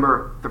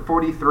 Number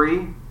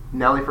 43,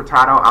 Nelly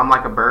Furtado, I'm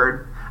Like a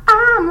Bird.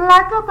 I'm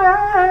like a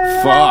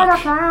bird. Fuck. I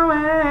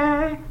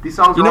fly away. These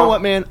songs You are know all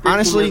what, man? 15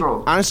 years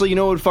old. Honestly, you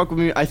know what would fuck with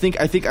me? I think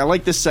I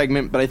like this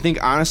segment, but I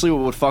think honestly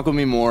what would fuck with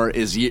me more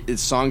is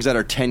songs that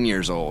are 10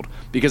 years old.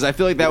 Because I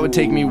feel like that would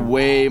take me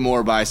way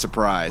more by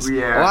surprise.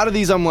 Yeah. A lot of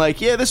these I'm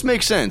like, yeah, this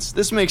makes sense.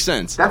 This makes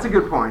sense. That's a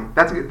good point.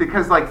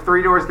 Because like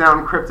 3 Doors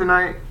Down,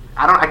 Kryptonite,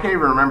 I can't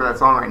even remember that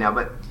song right now,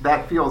 but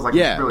that feels like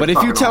yeah, it's really but if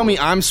you fucking tell old. me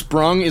I'm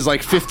Sprung is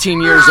like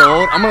 15 years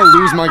old, I'm going to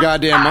lose my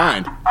goddamn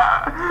mind.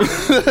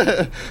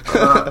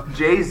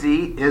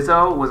 Jay-Z,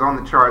 Izzo was on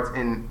the charts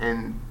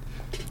in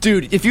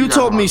Dude, if you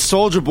told me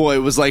Soulja Boy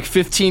was like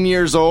 15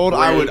 years old,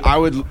 I'm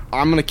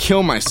gonna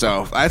kill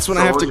myself. That's when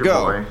I have to Soulja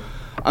go. Boy.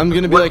 I'm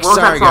gonna be like,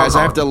 sorry guys,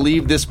 I have to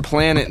leave this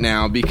planet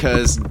now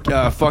because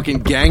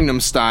fucking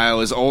Gangnam Style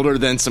is older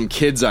than some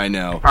kids I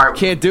know. Right,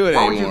 can't do it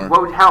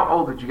anymore. How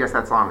old did you guess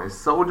that song is?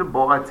 Soulja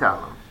Boy, tell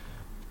him.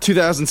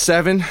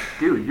 2007.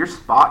 Dude, you're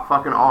spot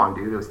fucking on,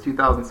 dude. It was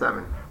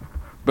 2007.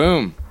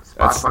 Boom.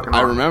 Fucking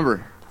I on.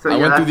 remember. So, I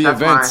went through the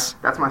events.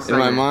 That's my in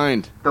segment. my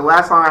mind. The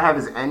last song I have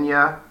is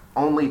Enya,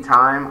 Only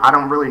Time. I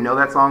don't really know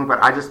that song,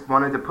 but I just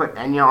wanted to put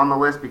Enya on the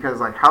list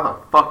because, like, how the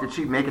fuck did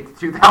she make it to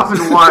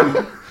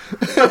 2001?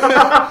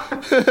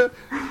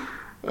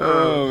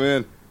 Oh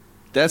man,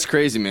 that's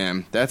crazy,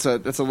 man. That's a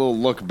little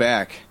look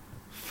back.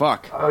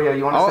 fuck. Oh yeah,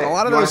 you want to say a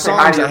lot of you wanna those say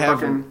hi songs to I your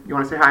have. you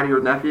want to say hi to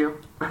your nephew?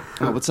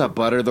 Oh, what's up,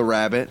 Butter the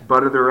Rabbit?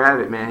 Butter the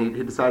Rabbit, man.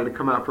 He decided to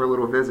come out for a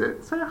little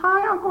visit. Say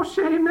hi, Uncle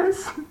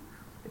Seamus.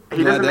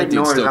 He doesn't make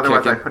noise,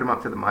 otherwise I put him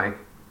up to the mic.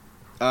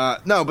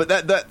 No, but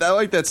that I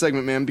like that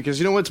segment, man, because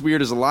you know what's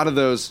weird is a lot of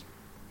those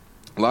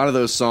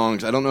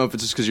songs, I don't know if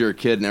it's just because you're a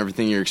kid and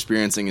everything you're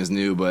experiencing is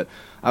new, but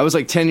I was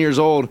like 10 years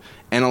old,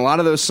 and a lot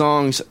of those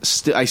songs,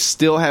 I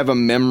still have a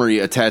memory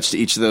attached to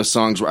each of those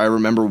songs where I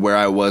remember where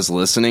I was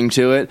listening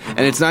to it.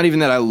 And it's not even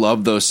that I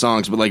love those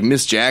songs, but like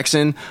Miss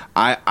Jackson,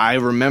 I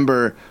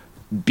remember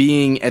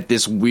being at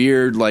this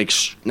weird, like,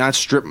 not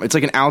strip, it's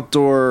like an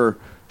outdoor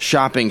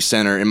shopping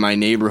center in my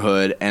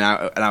neighborhood, and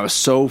I was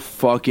so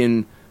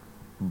fucking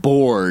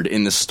bored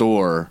in the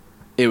store.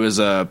 It was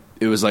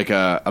like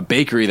a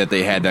bakery that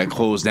they had that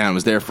closed down. It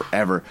was there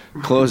forever.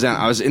 Closed down.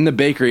 I was in the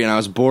bakery and I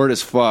was bored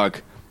as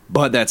fuck,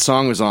 but that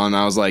song was on and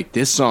I was like,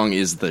 this song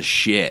is the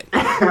shit.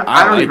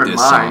 I don't like even this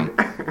mind.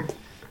 song.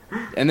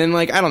 And then,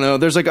 like, I don't know,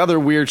 there's like other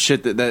weird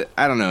shit that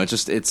I don't know,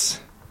 it's Yeah, it's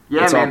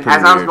man. all pretty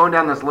As I was weird. going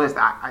down this list,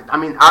 I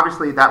mean,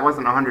 obviously that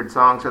wasn't 100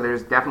 songs, so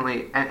there's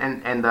definitely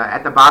and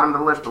at the bottom of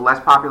the list, the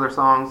less popular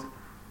songs,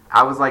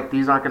 I was like,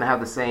 these aren't going to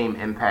have the same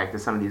impact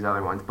as some of these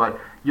other ones. But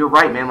you're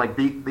right, man. Like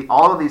the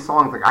all of these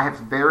songs, like I have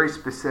very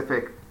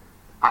specific.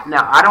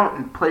 Now I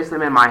don't place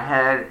them in my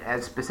head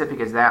as specific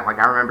as that. Like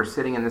I remember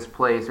sitting in this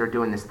place or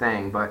doing this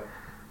thing, but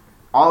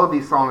all of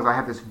these songs, I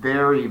have this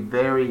very,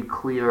 very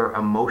clear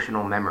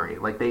emotional memory.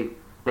 Like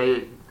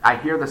I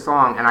hear the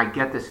song and I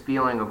get this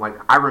feeling of like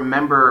I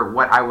remember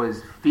what I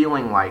was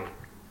feeling like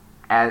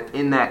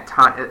in that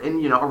time,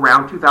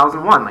 around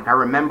 2001. Like I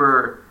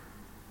remember.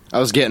 I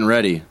was getting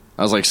ready.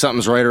 I was like,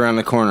 something's right around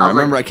the corner. I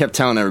remember I kept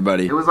telling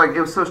everybody. It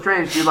was so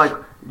strange, dude. Like,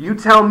 you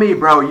tell me,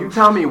 bro. You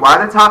tell me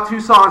why the top 2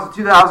 songs of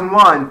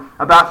 2001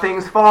 about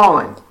things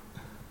falling.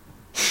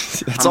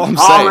 That's all I'm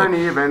falling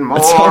saying. even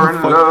more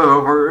in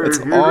love with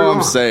That's you. all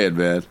I'm saying,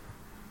 man.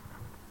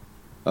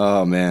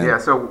 Oh man. Yeah.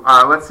 So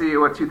let's see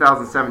what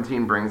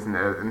 2017 brings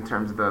in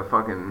terms of the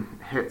fucking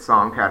hit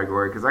song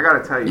category. Because I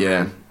gotta tell you,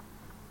 man,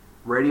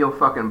 radio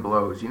fucking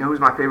blows. You know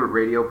who's my favorite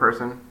radio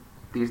person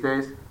these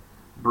days?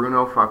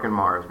 Bruno fucking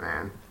Mars,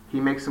 man. He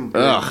makes some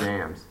good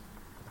jams.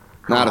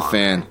 Not a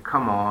fan. Man.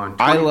 Come on.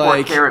 24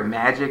 I Karat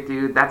Magic,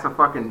 dude. That's a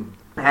fucking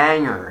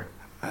banger.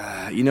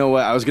 You know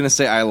what? I was gonna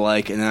say I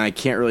like, and then I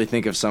can't really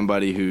think of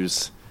somebody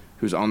who's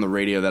on the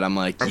radio that I'm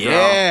like,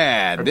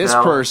 Adele. This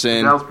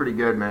person. Adele's pretty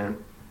good,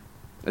 man.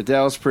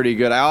 Adele's pretty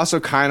good. I also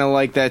kind of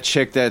like that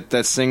chick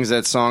that sings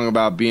that song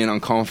about being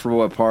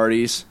uncomfortable at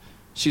parties.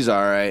 She's all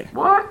right.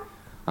 What?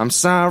 I'm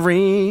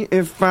sorry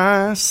if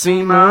I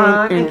seem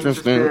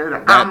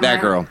uninterested.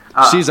 That girl.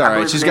 She's all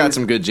right. She's got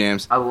some good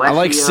jams. Alessio I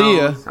like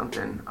Sia.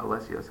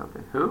 Alessio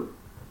something. Who?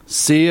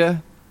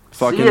 Sia.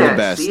 Fucking Sia, the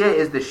best. Sia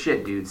is the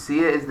shit, dude.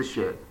 Sia is the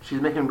shit. She's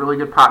making really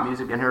good pop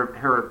music, and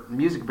her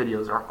music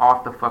videos are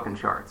off the fucking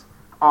charts.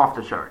 Off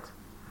the charts.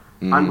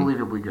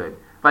 Unbelievably good.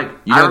 Like,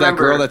 you know that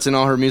girl that's in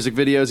all her music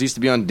videos used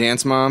to be on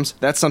Dance Moms?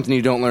 That's something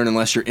you don't learn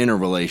unless you're in a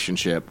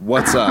relationship.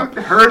 What's up?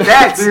 Heard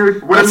that,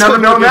 dude. Would have never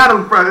known that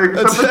on Friday.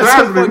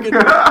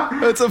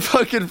 That's a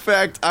fucking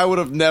fact I would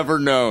have never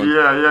known.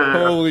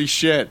 Yeah. Holy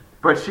shit.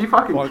 But she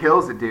fucking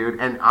kills it, dude.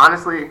 And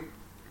honestly,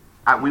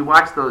 we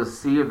watched those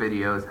Sia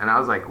videos, and I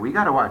was like, we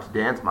gotta watch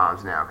Dance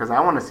Moms now, because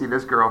I want to see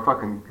this girl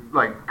fucking,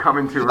 like, come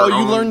into her own. Oh,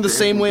 you learned the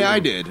same way I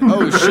did.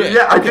 Oh, shit.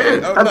 Yeah, I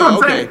did. That's what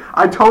I'm saying.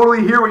 I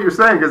totally hear what you're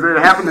saying, because it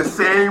happened the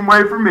same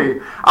way for me.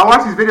 I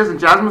watched these videos, and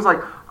Jasmine was like,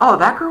 oh,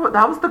 that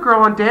was the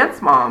girl on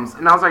Dance Moms.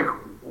 And I was like,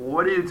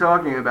 what are you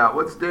talking about?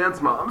 What's Dance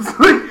Moms?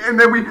 And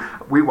then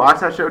we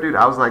watched that show, dude.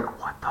 I was like,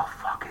 what the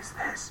fuck is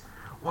this?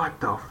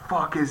 What the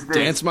fuck is this?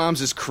 Dance Moms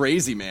is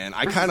crazy, man.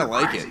 I kind of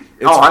like it.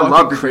 It's I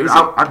love it. crazy.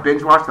 I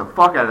binge watched the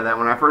fuck out of that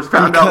when I first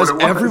found out what it was.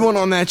 Because everyone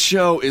on that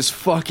show is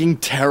fucking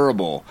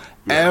terrible.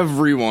 Yeah.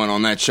 Everyone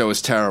on that show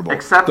is terrible.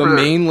 Except the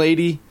main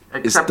lady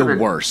is the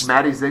worst.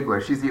 Maddie Ziegler.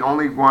 She's the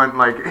only one,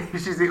 like,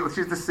 she's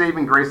the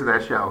saving grace of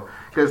that show.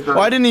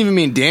 I didn't even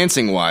mean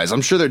dancing-wise.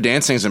 I'm sure their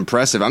dancing is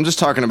impressive. I'm just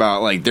talking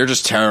about, like, they're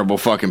just terrible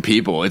fucking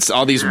people. It's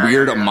all these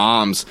weird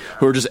moms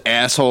who are just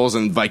assholes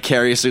and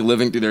vicariously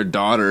living through their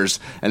daughters,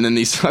 and then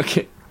these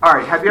fucking... All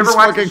right, have you ever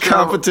watched the show...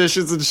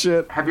 competitions and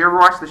shit. Have you ever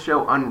watched the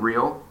show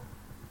Unreal?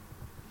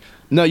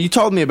 No, you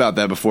told me about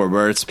that before,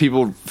 where it's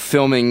people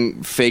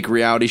filming fake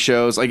reality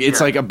shows. Like,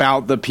 it's like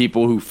about the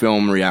people who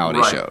film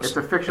reality shows. It's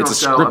a fictional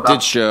show. It's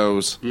scripted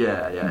shows.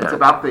 Yeah. It's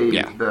about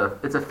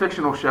it's a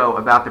fictional show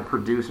about the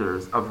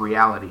producers of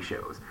reality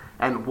shows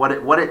and what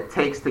it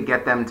takes to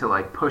get them to,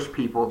 like, push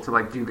people to,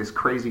 like, do this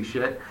crazy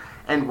shit.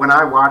 And when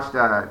I watched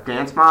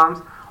Dance Moms,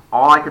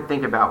 all I could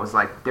think about was,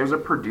 like, there's a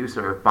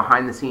producer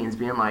behind the scenes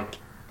being like,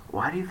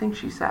 why do you think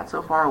she sat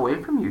so far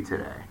away from you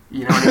today?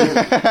 You know what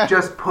I mean?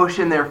 Just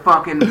pushing their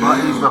fucking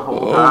buttons the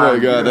whole time. Oh my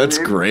god, that's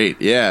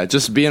great. Yeah,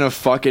 just being a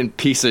fucking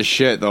piece of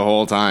shit the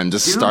whole time.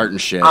 Just starting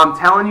shit. I'm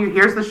telling you,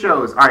 here's the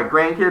shows. Alright,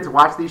 grandkids,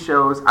 watch these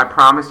shows. I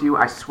promise you,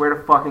 I swear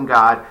to fucking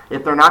God,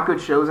 if they're not good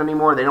shows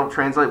anymore, they don't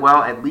translate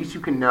well, at least you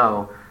can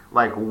know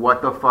like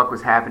what the fuck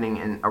was happening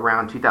in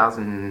around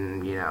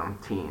 2000,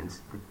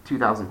 teens,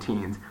 2000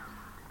 teens.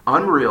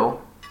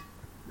 Unreal,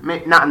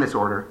 not in this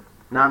order.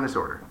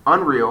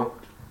 Unreal,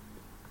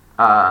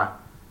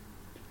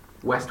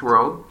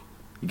 Westworld.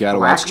 You gotta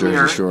Black watch Jersey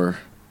Mirror. Shore.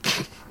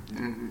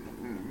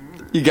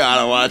 You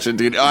gotta watch it,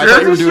 dude. Oh, I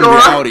thought you were doing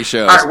reality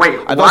shows. All right, wait.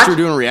 I thought you were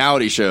doing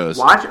reality shows.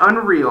 Watch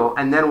Unreal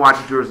and then watch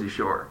Jersey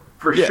Shore.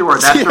 For sure,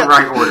 that's the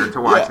right order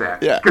to watch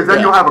that. Yeah. Because then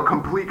you'll have a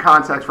complete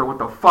context for what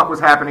the fuck was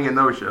happening in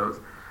those shows.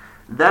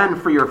 Then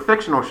for your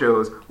fictional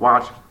shows,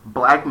 watch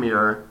Black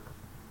Mirror,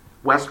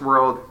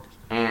 Westworld,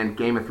 and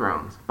Game of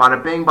Thrones.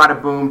 Bada bing,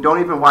 bada boom. Don't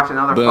even watch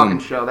another fucking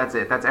show. That's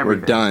it. That's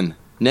everything. We're done.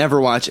 Never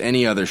watch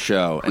any other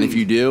show. And if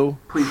you do...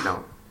 Please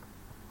don't.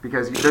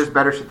 Because there's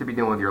better shit to be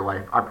doing with your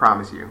life. I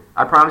promise you.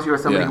 I promise you,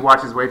 as somebody who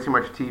watches way too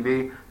much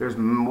TV, there's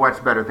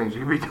much better things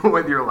you could be doing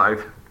with your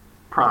life.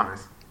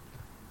 Promise.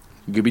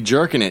 You could be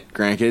jerking it,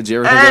 grandkids.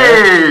 You ever think of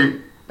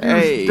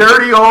that? You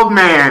dirty old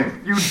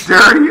man. You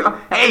dirty...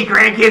 Hey,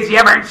 grandkids, you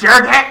ever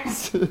jerk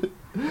it?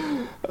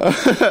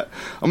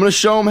 I'm going to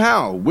show them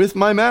how. With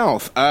my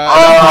mouth. You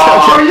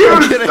son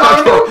of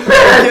a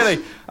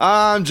bitch!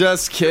 I'm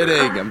just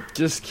kidding.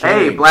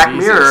 Hey, Black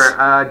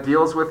Mirror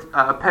deals with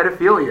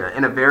pedophilia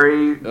in a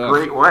very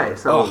great way.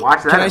 So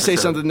watch that. Can I say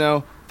something,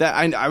 though? That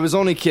I was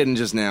only kidding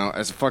just now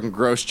as a fucking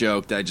gross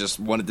joke that I just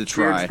wanted to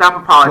try. Dude,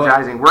 stop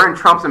apologizing. We're in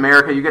Trump's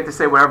America. You get to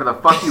say whatever the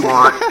fuck you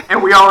want,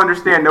 and we all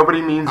understand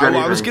nobody means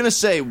anything. I was going to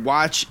say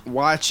watch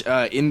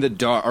In the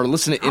Dark, or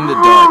listen to In the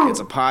Dark. It's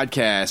a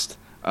podcast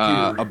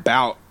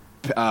about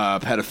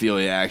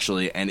pedophilia,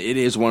 actually, and it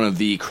is one of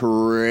the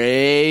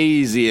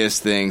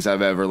craziest things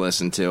I've ever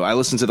listened to. I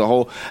listened to the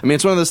whole... I mean,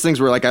 it's one of those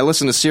things where, like, I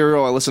listen to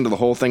Serial, I listen to the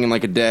whole thing in,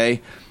 like, a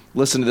day.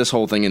 Listen to this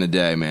whole thing in a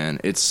day, man.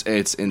 It's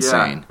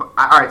insane. Yeah.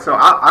 All right, so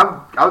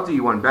I'll do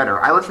you one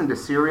better. I listen to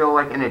Serial,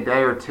 like, in a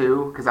day or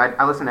two, because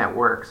I listen at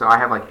work, so I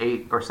have, like,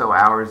 8 or so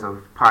hours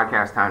of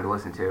podcast time to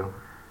listen to.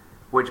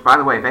 Which, by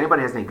the way, if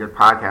anybody has any good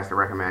podcasts to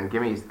recommend,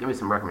 give me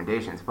some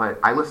recommendations. But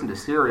I listened to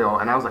Serial,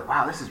 and I was like,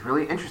 wow, this is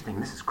really interesting.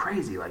 This is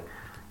crazy. Like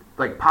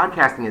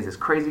podcasting is this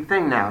crazy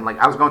thing now. And, like,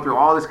 I was going through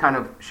all this kind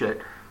of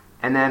shit.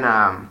 And then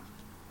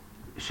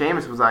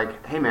Seamus was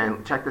like, hey,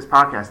 man, check this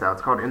podcast out.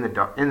 It's called In the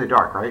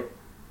Dark, right?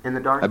 In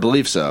the Dark? I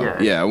believe so.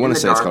 Yeah, I want to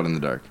say it's called In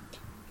the Dark.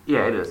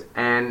 Yeah, it is.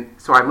 And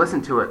so I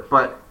listened to it,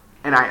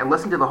 and I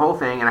listened to the whole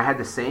thing, and I had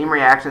the same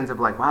reactions of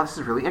like, wow, this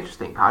is really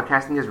interesting.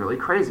 Podcasting is really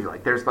crazy.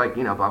 Like, there's like,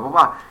 blah, blah,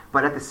 blah.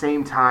 But at the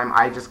same time,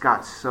 I just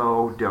got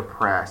so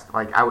depressed.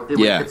 Like,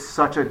 it's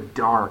such a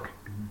dark,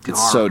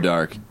 it's so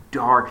dark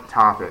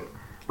topic.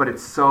 But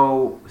it's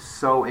so,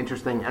 so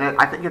interesting. And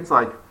I think it's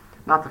like,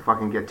 not to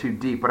fucking get too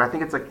deep, but I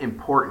think it's like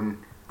important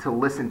to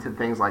listen to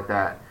things like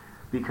that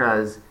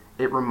because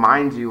it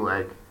reminds you,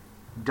 like,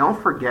 don't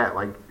forget,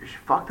 like,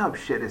 fucked up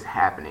shit is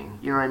happening.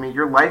 You know what I mean?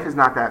 Your life is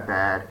not that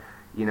bad.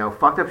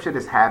 Fucked up shit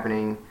is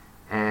happening,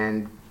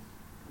 and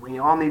we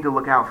all need to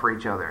look out for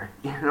each other.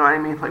 You know what I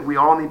mean? Like, we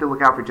all need to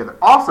look out for each other.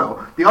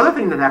 Also, the other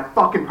thing that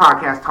fucking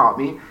podcast taught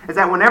me is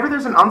that whenever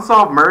there's an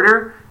unsolved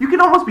murder, you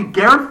can almost be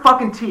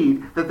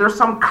guaranteed that there's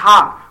some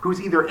cop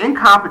who's either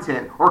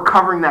incompetent or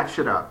covering that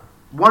shit up.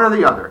 One or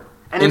the other.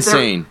 And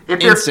Insane. If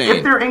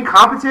they're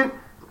incompetent,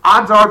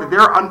 odds are that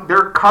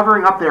they're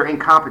covering up their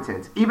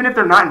incompetence. Even if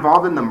they're not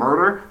involved in the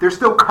murder, they're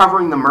still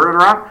covering the murder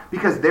up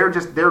because they're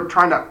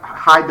trying to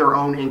hide their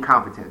own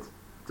incompetence.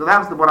 So that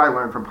was what I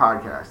learned from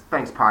podcasts.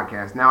 Thanks,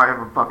 podcast. Now I have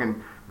a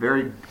fucking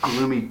very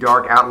gloomy,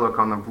 dark outlook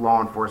on the law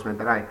enforcement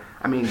that I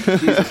mean,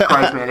 Jesus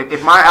Christ, man.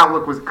 If my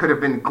outlook could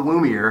have been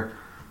gloomier,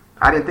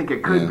 I didn't think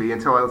it could be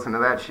until I listened to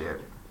that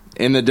shit.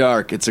 In the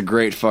Dark. It's a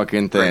great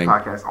fucking thing.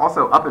 Great podcast.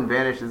 Also, Up and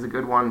Vanish is a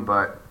good one,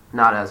 but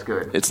not as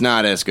good. It's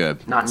not as good.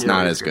 It's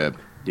not as good.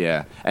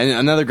 Yeah. And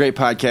another great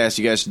podcast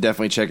you guys should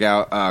definitely check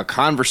out,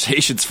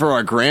 Conversations for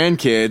Our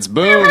Grandkids.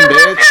 Boom,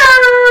 bitch.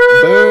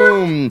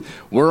 Boom.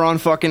 We're on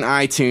fucking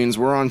iTunes.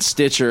 We're on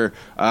Stitcher,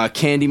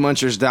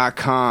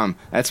 candymunchers.com.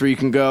 That's where you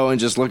can go and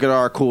just look at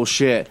our cool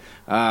shit.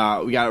 We're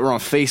on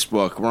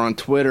Facebook. We're on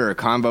Twitter,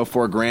 Convo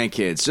for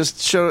Grandkids.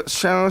 Just show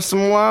us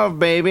some love,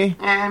 baby.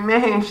 Yeah,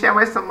 man, show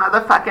us some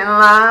motherfucking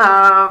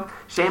love.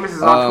 Seamus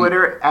is on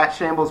Twitter, at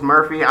Shambles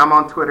Murphy. I'm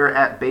on Twitter,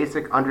 at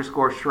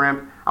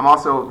basic_shrimp. I'm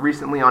also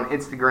recently on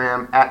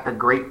Instagram, at The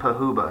Great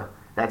Pahuba.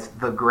 That's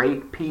The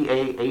Great,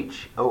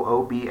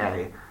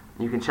 P-A-H-O-O-B-A.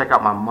 You can check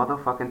out my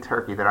motherfucking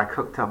turkey that I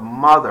cooked to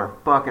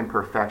motherfucking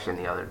perfection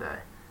the other day.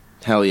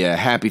 Hell yeah.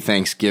 Happy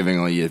Thanksgiving,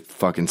 all you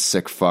fucking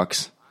sick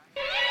fucks.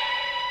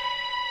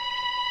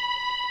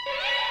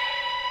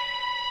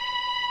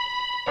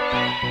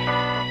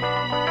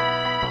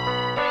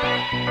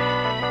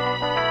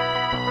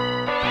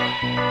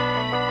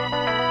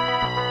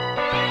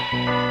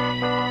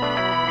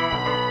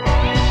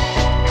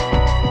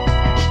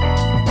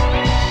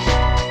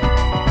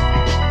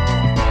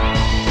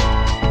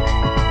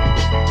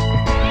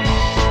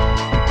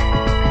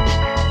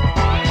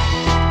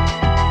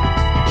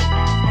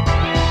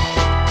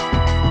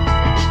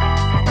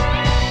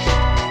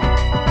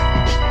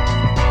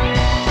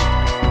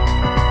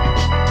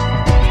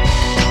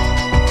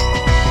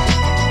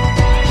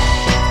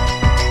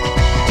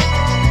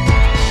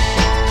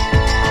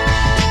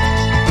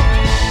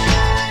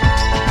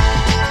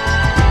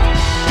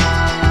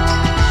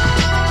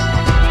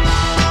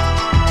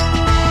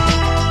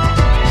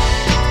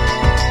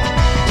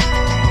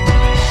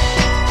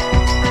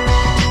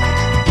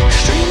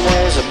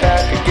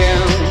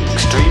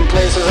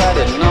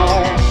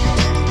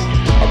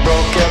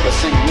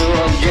 everything new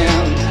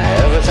again,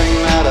 everything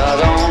that I'd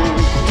owned.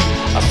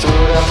 I threw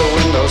it out the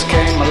windows,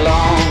 came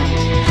along.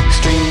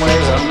 Extreme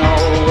waves I know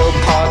will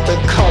part the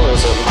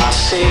colors of my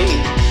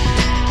sea.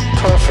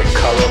 Perfect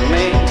color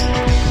me.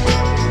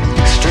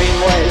 Extreme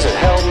waves that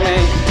held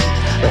me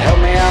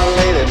out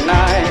late at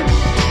night.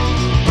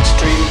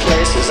 Extreme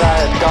places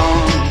I had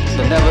gone,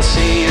 but never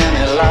seen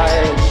any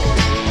light.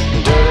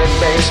 Dirty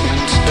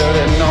basements,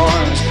 dirty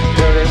noise,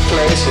 dirty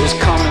places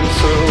coming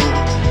through.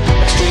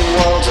 Extreme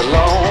worlds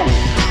alone.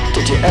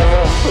 Did you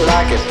ever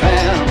like it,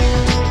 Pam?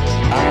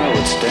 I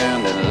would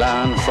stand in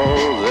line for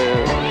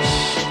this.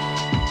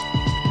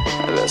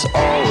 There's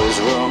always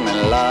room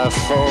in life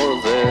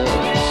for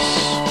this.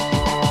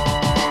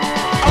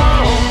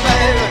 Oh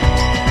baby,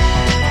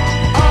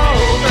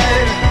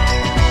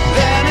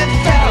 then it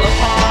fell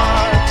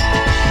apart.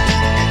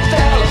 It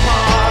fell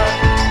apart.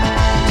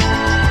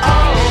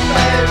 Oh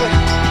baby,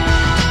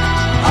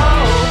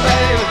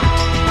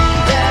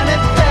 then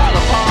it fell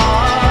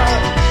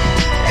apart.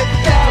 It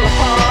fell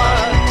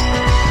apart.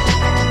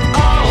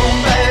 Oh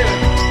baby,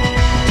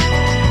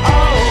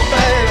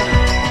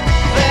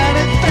 then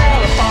it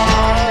fell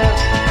apart.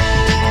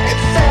 It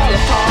fell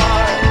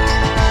apart.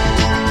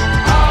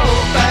 Oh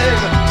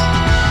baby,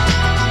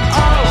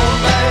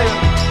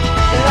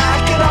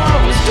 like it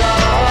always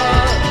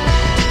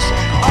does,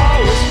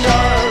 always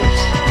does.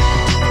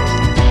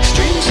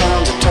 Extreme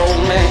sounds have told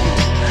me,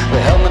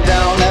 they held me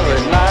down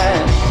every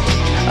night.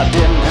 I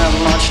didn't have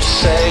much to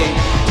say,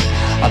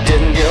 I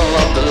didn't give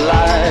up the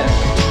light.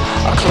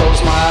 I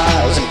closed my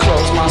eyes and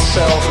closed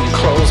myself and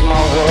closed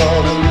my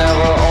world and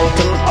never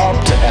opened up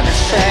to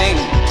anything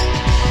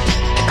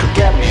that could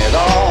get me at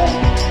all.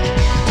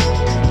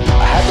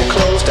 I had to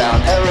close down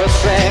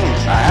everything,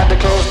 I had to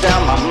close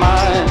down my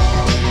mind.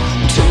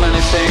 Too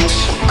many things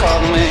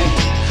caught me,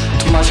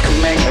 too much could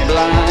make me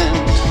blind.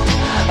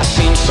 I've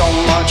seen so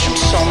much in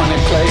so many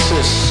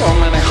places, so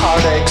many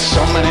heartaches,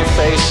 so many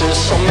faces,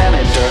 so many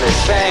dirty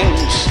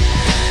things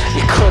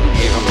you couldn't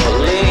even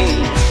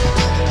believe.